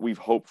what we've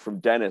hoped from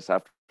Denis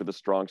after the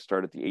strong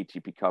start at the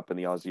ATP Cup and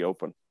the Aussie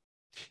Open.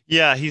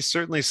 Yeah, he's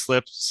certainly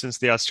slipped since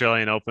the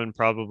Australian Open,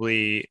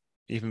 probably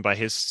even by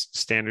his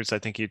standards. I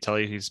think he'd tell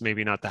you he's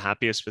maybe not the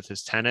happiest with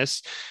his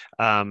tennis.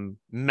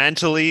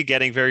 Mentally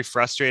getting very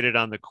frustrated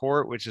on the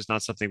court, which is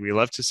not something we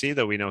love to see,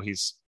 though we know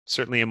he's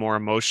certainly a more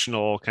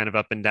emotional kind of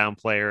up and down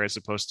player as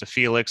opposed to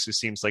Felix, who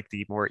seems like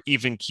the more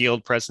even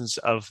keeled presence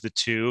of the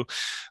two.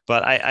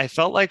 But I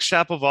felt like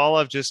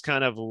Shapovalov just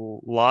kind of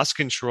lost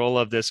control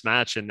of this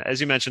match. And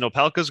as you mentioned,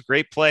 Opelka's a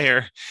great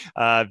player,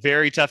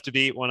 very tough to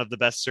beat, one of the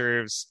best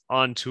serves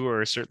on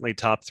tour, certainly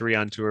top 3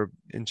 on tour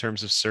in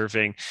terms of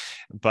serving.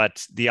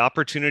 But the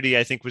opportunity,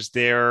 I think, was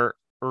there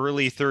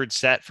early third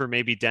set for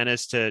maybe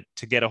Denis to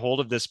get a hold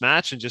of this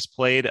match, and just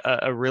played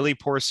a really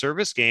poor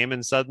service game.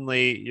 And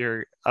suddenly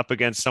you're up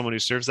against someone who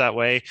serves that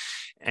way,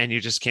 and you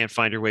just can't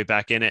find your way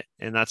back in it.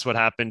 And that's what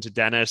happened to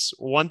Denis.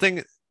 One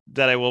thing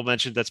that I will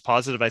mention that's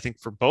positive, I think,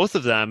 for both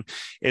of them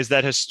is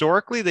that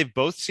historically they've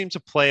both seemed to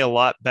play a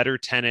lot better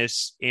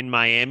tennis in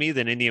Miami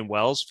than Indian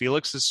Wells.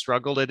 Felix has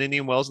struggled at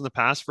Indian Wells in the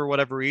past for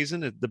whatever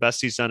reason. The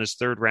best he's done is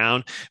third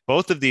round.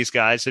 Both of these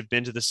guys have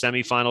been to the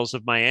semifinals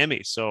of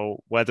Miami.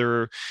 So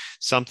whether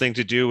something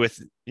to do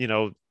with,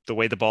 the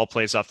way the ball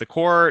plays off the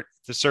court,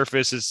 the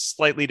surface is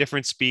slightly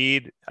different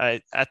speed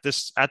at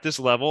this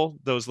level,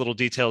 those little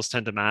details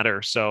tend to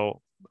matter.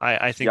 So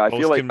I think Yeah,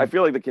 both I can.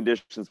 feel like the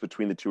conditions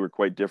between the two are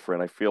quite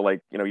different. I feel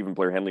like, even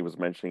Blair Henley was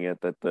mentioning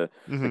it, that the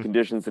Mhm.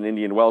 conditions in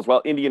Indian Wells,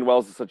 while Indian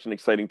Wells is such an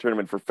exciting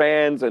tournament for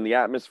fans and the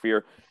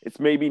atmosphere, it's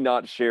maybe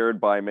not shared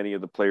by many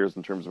of the players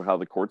in terms of how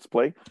the courts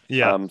play.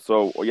 Yeah.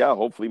 So yeah,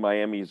 hopefully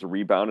Miami's a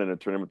rebound in a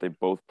tournament they've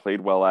both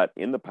played well at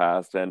in the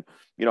past. And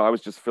I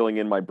was just filling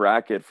in my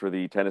bracket for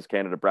the Tennis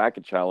Canada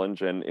Bracket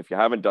Challenge, and if you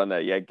haven't done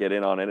that yet, get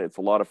in on it. It's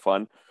a lot of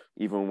fun,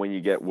 even when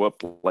you get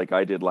whooped like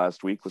I did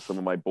last week with some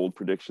of my bold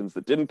predictions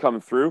that didn't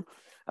come through.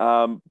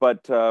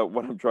 But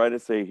what I'm trying to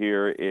say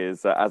here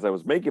is, as I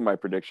was making my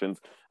predictions,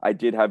 I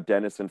did have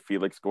Dennis and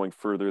Felix going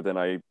further than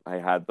I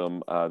had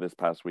them this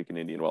past week in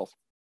Indian Wells.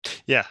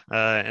 Yeah,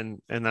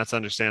 and that's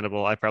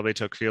understandable. I probably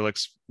took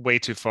Felix way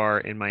too far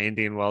in my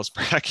Indian Wells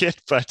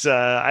bracket, but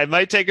I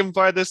might take him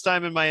far this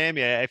time in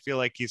Miami. I feel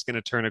like he's going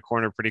to turn a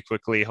corner pretty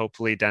quickly.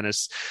 Hopefully,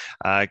 Dennis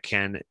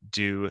can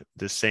do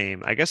the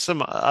same. I guess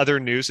some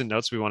other news and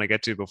notes we want to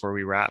get to before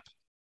we wrap.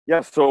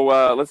 Yeah, so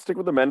let's stick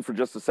with the men for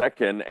just a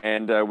second.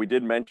 And we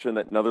did mention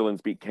that Netherlands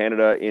beat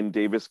Canada in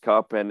Davis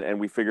Cup, and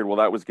we figured, well,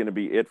 that was going to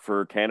be it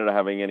for Canada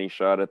having any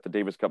shot at the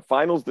Davis Cup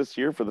finals this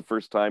year for the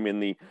first time in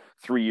the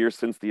 3 years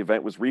since the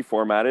event was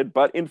reformatted.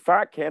 But in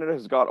fact, Canada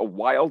has got a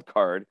wild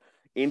card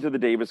into the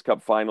Davis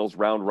Cup finals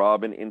round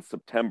robin in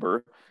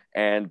September.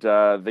 And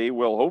they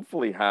will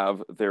hopefully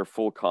have their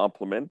full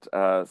complement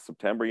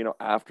September,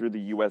 after the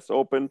US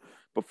Open,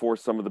 before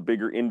some of the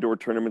bigger indoor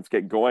tournaments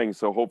get going.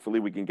 So hopefully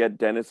we can get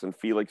Dennis and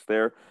Felix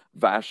there,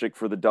 Vasek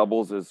for the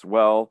doubles as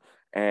well.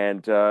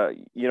 And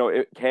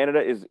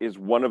Canada is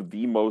one of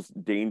the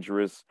most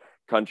dangerous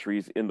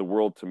countries in the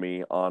world to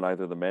me on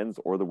either the men's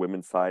or the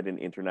women's side in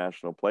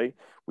international play.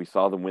 We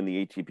saw them win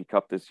the ATP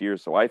Cup this year,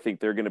 so I think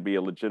they're going to be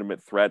a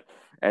legitimate threat.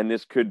 And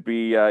this could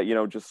be,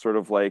 just sort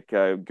of like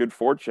good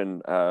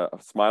fortune,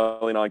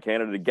 smiling on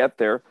Canada to get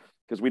there,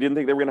 because we didn't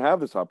think they were going to have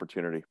this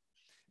opportunity.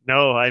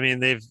 No, I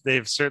mean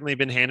they've certainly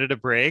been handed a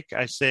break.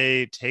 I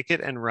say take it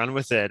and run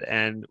with it.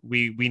 And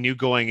we knew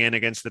going in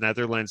against the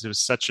Netherlands, it was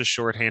such a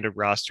shorthanded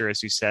roster,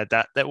 as you said,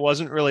 that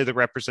wasn't really the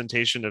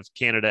representation of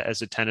Canada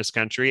as a tennis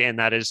country. And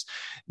that is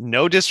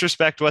no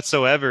disrespect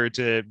whatsoever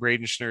to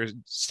Braden Schnur,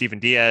 Stephen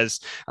Diaz,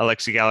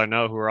 Alexi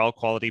Galarneau, who are all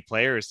quality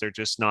players. They're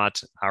just not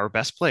our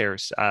best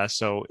players.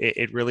 So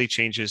it really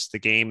changes the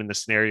game and the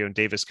scenario in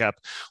Davis Cup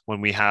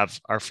when we have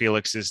our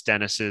Felix's,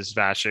 Dennis's,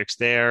 Vasek's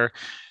there.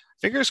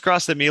 Fingers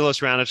crossed that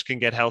Milos Raonic can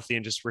get healthy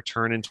and just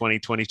return in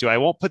 2022. I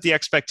won't put the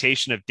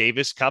expectation of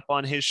Davis Cup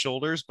on his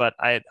shoulders, but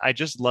I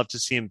just love to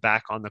see him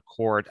back on the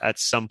court at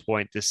some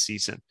point this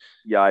season.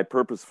 Yeah, I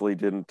purposefully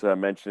didn't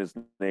mention his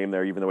name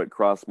there, even though it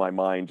crossed my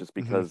mind, just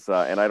because.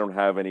 And I don't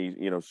have any,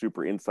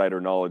 super insider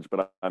knowledge,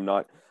 but I'm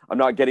not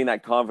getting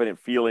that confident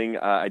feeling.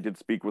 I did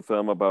speak with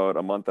him about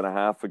a month and a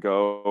half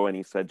ago, and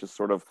he said just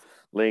sort of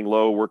laying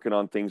low, working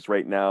on things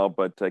right now,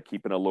 but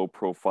keeping a low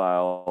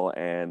profile.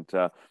 And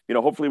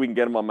hopefully we can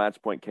get him on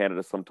Match Point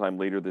Canada sometime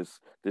later this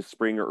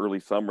spring or early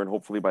summer, and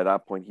hopefully by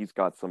that point he's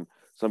got some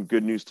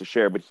good news to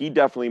share. But he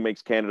definitely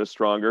makes Canada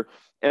stronger.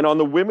 And on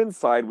the women's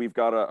side, we've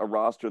got a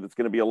roster that's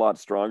going to be a lot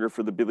stronger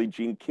for the Billie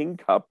Jean King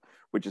Cup,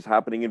 which is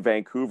happening in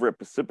Vancouver at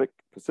Pacific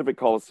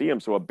Coliseum,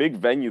 so a big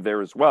venue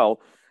there as well.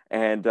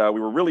 And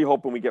we were really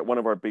hoping we get one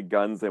of our big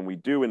guns, and we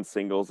do in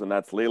singles, and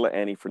that's Leylah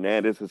Annie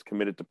Fernandez, has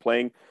committed to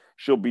playing.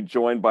 She'll be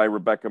joined by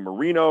Rebecca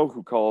Marino,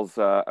 who calls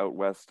out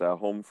west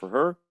home for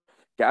her,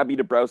 Gabby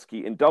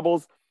Dabrowski in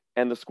doubles,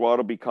 and the squad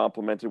will be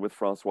complemented with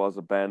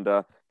Françoise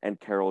Banda and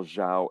Carol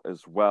Zhao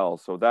as well.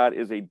 So that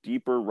is a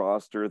deeper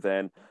roster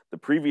than the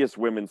previous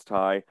women's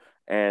tie,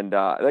 and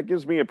that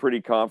gives me a pretty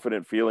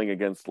confident feeling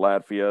against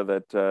Latvia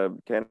that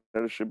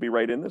Canada should be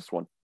right in this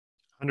one.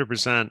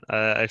 100%.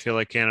 I feel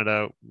like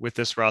Canada, with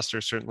this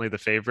roster, certainly the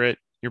favorite.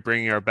 You're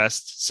bringing our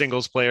best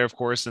singles player, of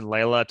course, in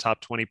Leylah,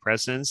 top 20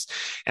 presence,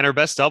 and our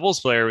best doubles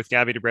player with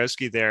Gabby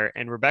Dabrowski there.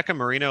 And Rebecca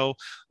Marino,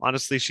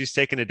 honestly, she's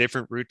taken a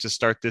different route to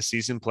start this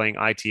season playing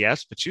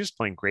ITFs, but she was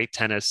playing great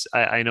tennis.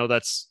 I know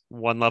that's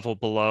one level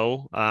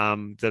below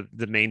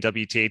the main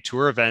WTA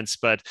Tour events,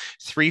 but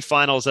 3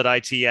 finals at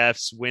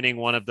ITFs, winning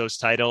one of those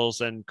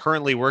titles, and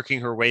currently working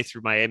her way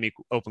through Miami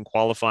Open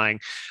qualifying,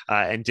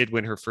 and did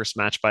win her first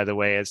match, by the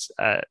way, as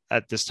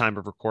at this time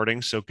of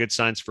recording. So good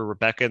signs for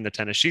Rebecca and the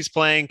tennis she's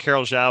playing.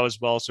 Carol Zhao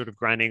as well, sort of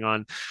grinding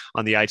on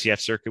the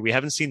ITF circuit. We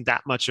haven't seen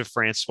that much of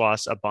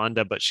Françoise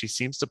Abanda, but she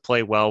seems to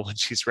play well when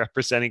she's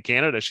representing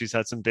Canada. She's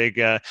had some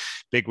big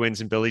wins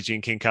in Billie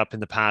Jean King Cup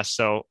in the past.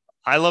 So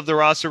I love the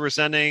roster we're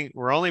sending.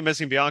 We're only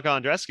missing Bianca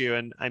Andreescu,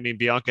 and I mean,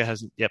 Bianca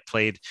hasn't yet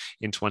played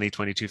in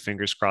 2022.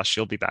 Fingers crossed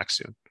she'll be back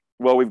soon.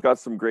 Well, we've got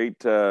some great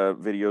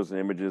videos and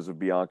images of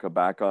Bianca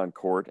back on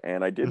court,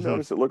 and I did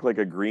notice it looked like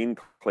a green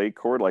clay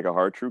court, like a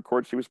Har-Tru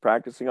court she was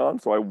practicing on.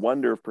 So I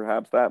wonder if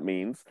perhaps that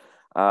means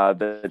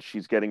that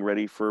she's getting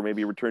ready for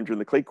maybe a return during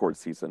the clay court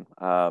season.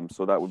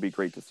 So that would be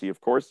great to see, of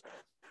course.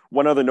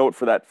 One other note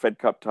for that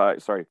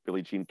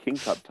Billie Jean King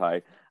Cup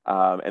tie.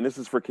 And this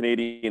is for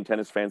Canadian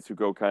tennis fans who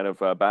go kind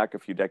of back a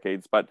few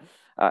decades. But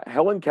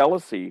Helen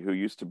Kelsey, who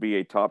used to be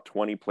a top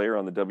 20 player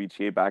on the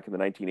WTA back in the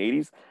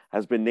 1980s,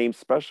 has been named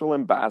special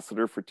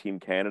ambassador for Team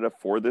Canada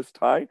for this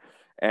tie.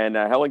 And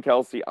Helen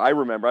Kelsey, I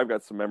remember, I've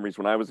got some memories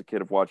when I was a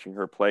kid of watching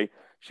her play.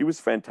 She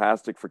was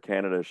fantastic for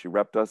Canada. She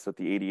repped us at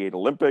the 88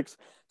 Olympics,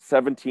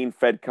 17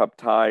 Fed Cup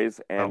ties,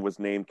 and was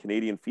named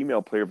Canadian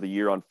Female Player of the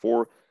Year on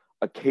 4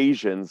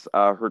 occasions.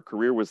 Her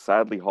career was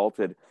sadly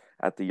halted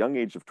at the young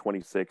age of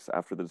 26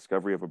 after the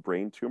discovery of a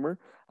brain tumor,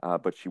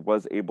 but she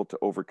was able to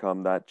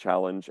overcome that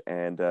challenge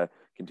and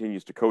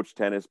continues to coach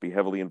tennis, be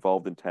heavily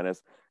involved in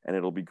tennis, and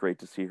it'll be great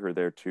to see her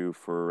there too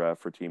for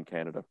Team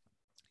Canada.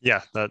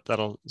 Yeah,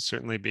 that'll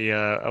certainly be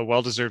a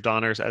well-deserved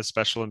honor as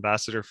special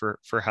ambassador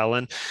for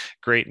Helen.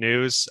 Great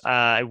news.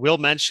 I will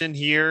mention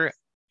here,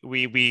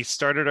 we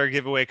started our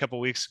giveaway a couple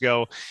of weeks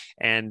ago,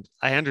 and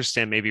I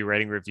understand maybe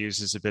writing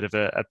reviews is a bit of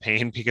a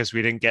pain because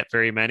we didn't get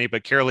very many,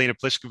 but Karolina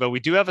Pliskova, we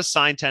do have a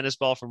signed tennis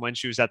ball from when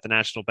she was at the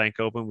National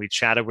Bank Open. We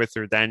chatted with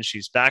her then.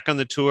 She's back on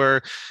the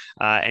tour,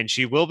 and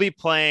she will be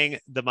playing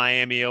the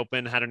Miami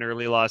Open, had an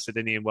early loss at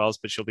Indian Wells,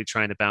 but she'll be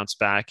trying to bounce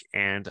back.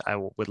 And I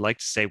would like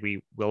to say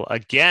we will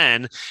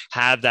again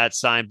have that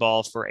signed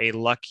ball for a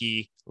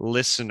lucky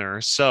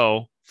listener.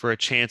 So for a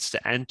chance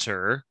to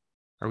enter,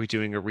 are we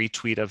doing a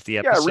retweet of the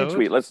episode? Yeah,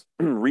 retweet. Let's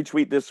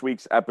retweet this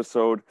week's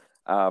episode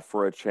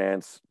for a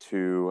chance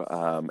to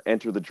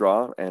enter the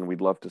draw, and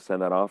we'd love to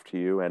send that off to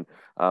you. And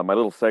my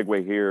little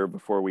segue here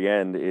before we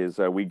end is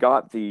we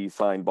got the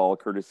signed ball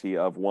courtesy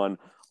of one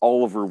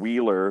Oliver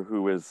Wheeler,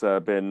 who has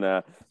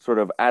been sort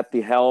of at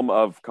the helm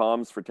of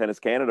comms for Tennis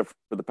Canada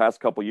for the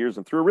past couple of years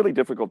and through a really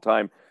difficult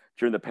time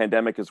during the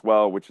pandemic as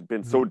well, which had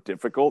been so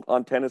difficult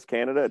on Tennis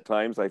Canada. At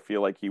times, I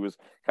feel like he was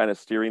kind of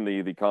steering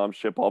the comm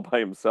ship all by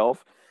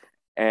himself.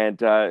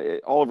 And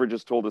Oliver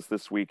just told us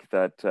this week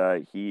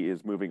that he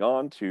is moving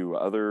on to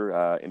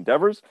other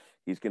endeavors.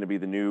 He's going to be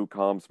the new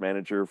comms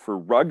manager for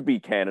Rugby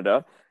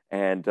Canada.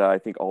 And I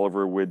think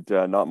Oliver would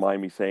not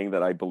mind me saying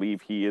that I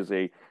believe he is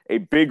a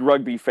big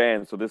rugby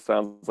fan. So this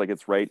sounds like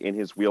it's right in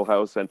his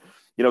wheelhouse. And,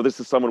 you know, this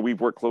is someone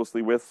we've worked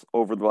closely with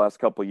over the last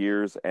couple of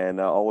years.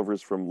 And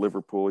Oliver's from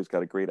Liverpool. He's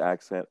got a great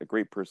accent, a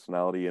great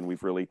personality. And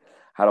we've really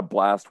had a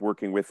blast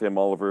working with him.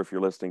 Oliver, if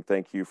you're listening,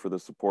 thank you for the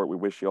support. We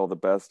wish you all the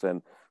best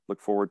and look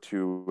forward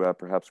to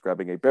perhaps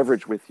grabbing a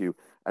beverage with you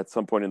at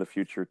some point in the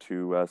future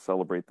to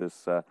celebrate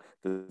this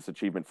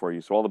achievement for you.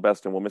 So all the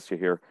best, and we'll miss you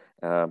here.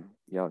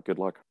 Yeah, good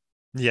luck.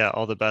 Yeah,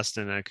 all the best,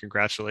 and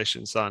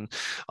congratulations on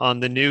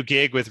the new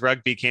gig with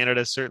Rugby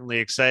Canada. Certainly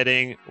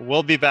exciting.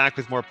 We'll be back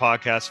with more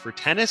podcasts for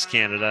Tennis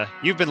Canada.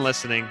 You've been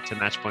listening to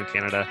Matchpoint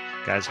Canada.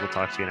 Guys, we'll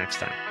talk to you next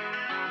time.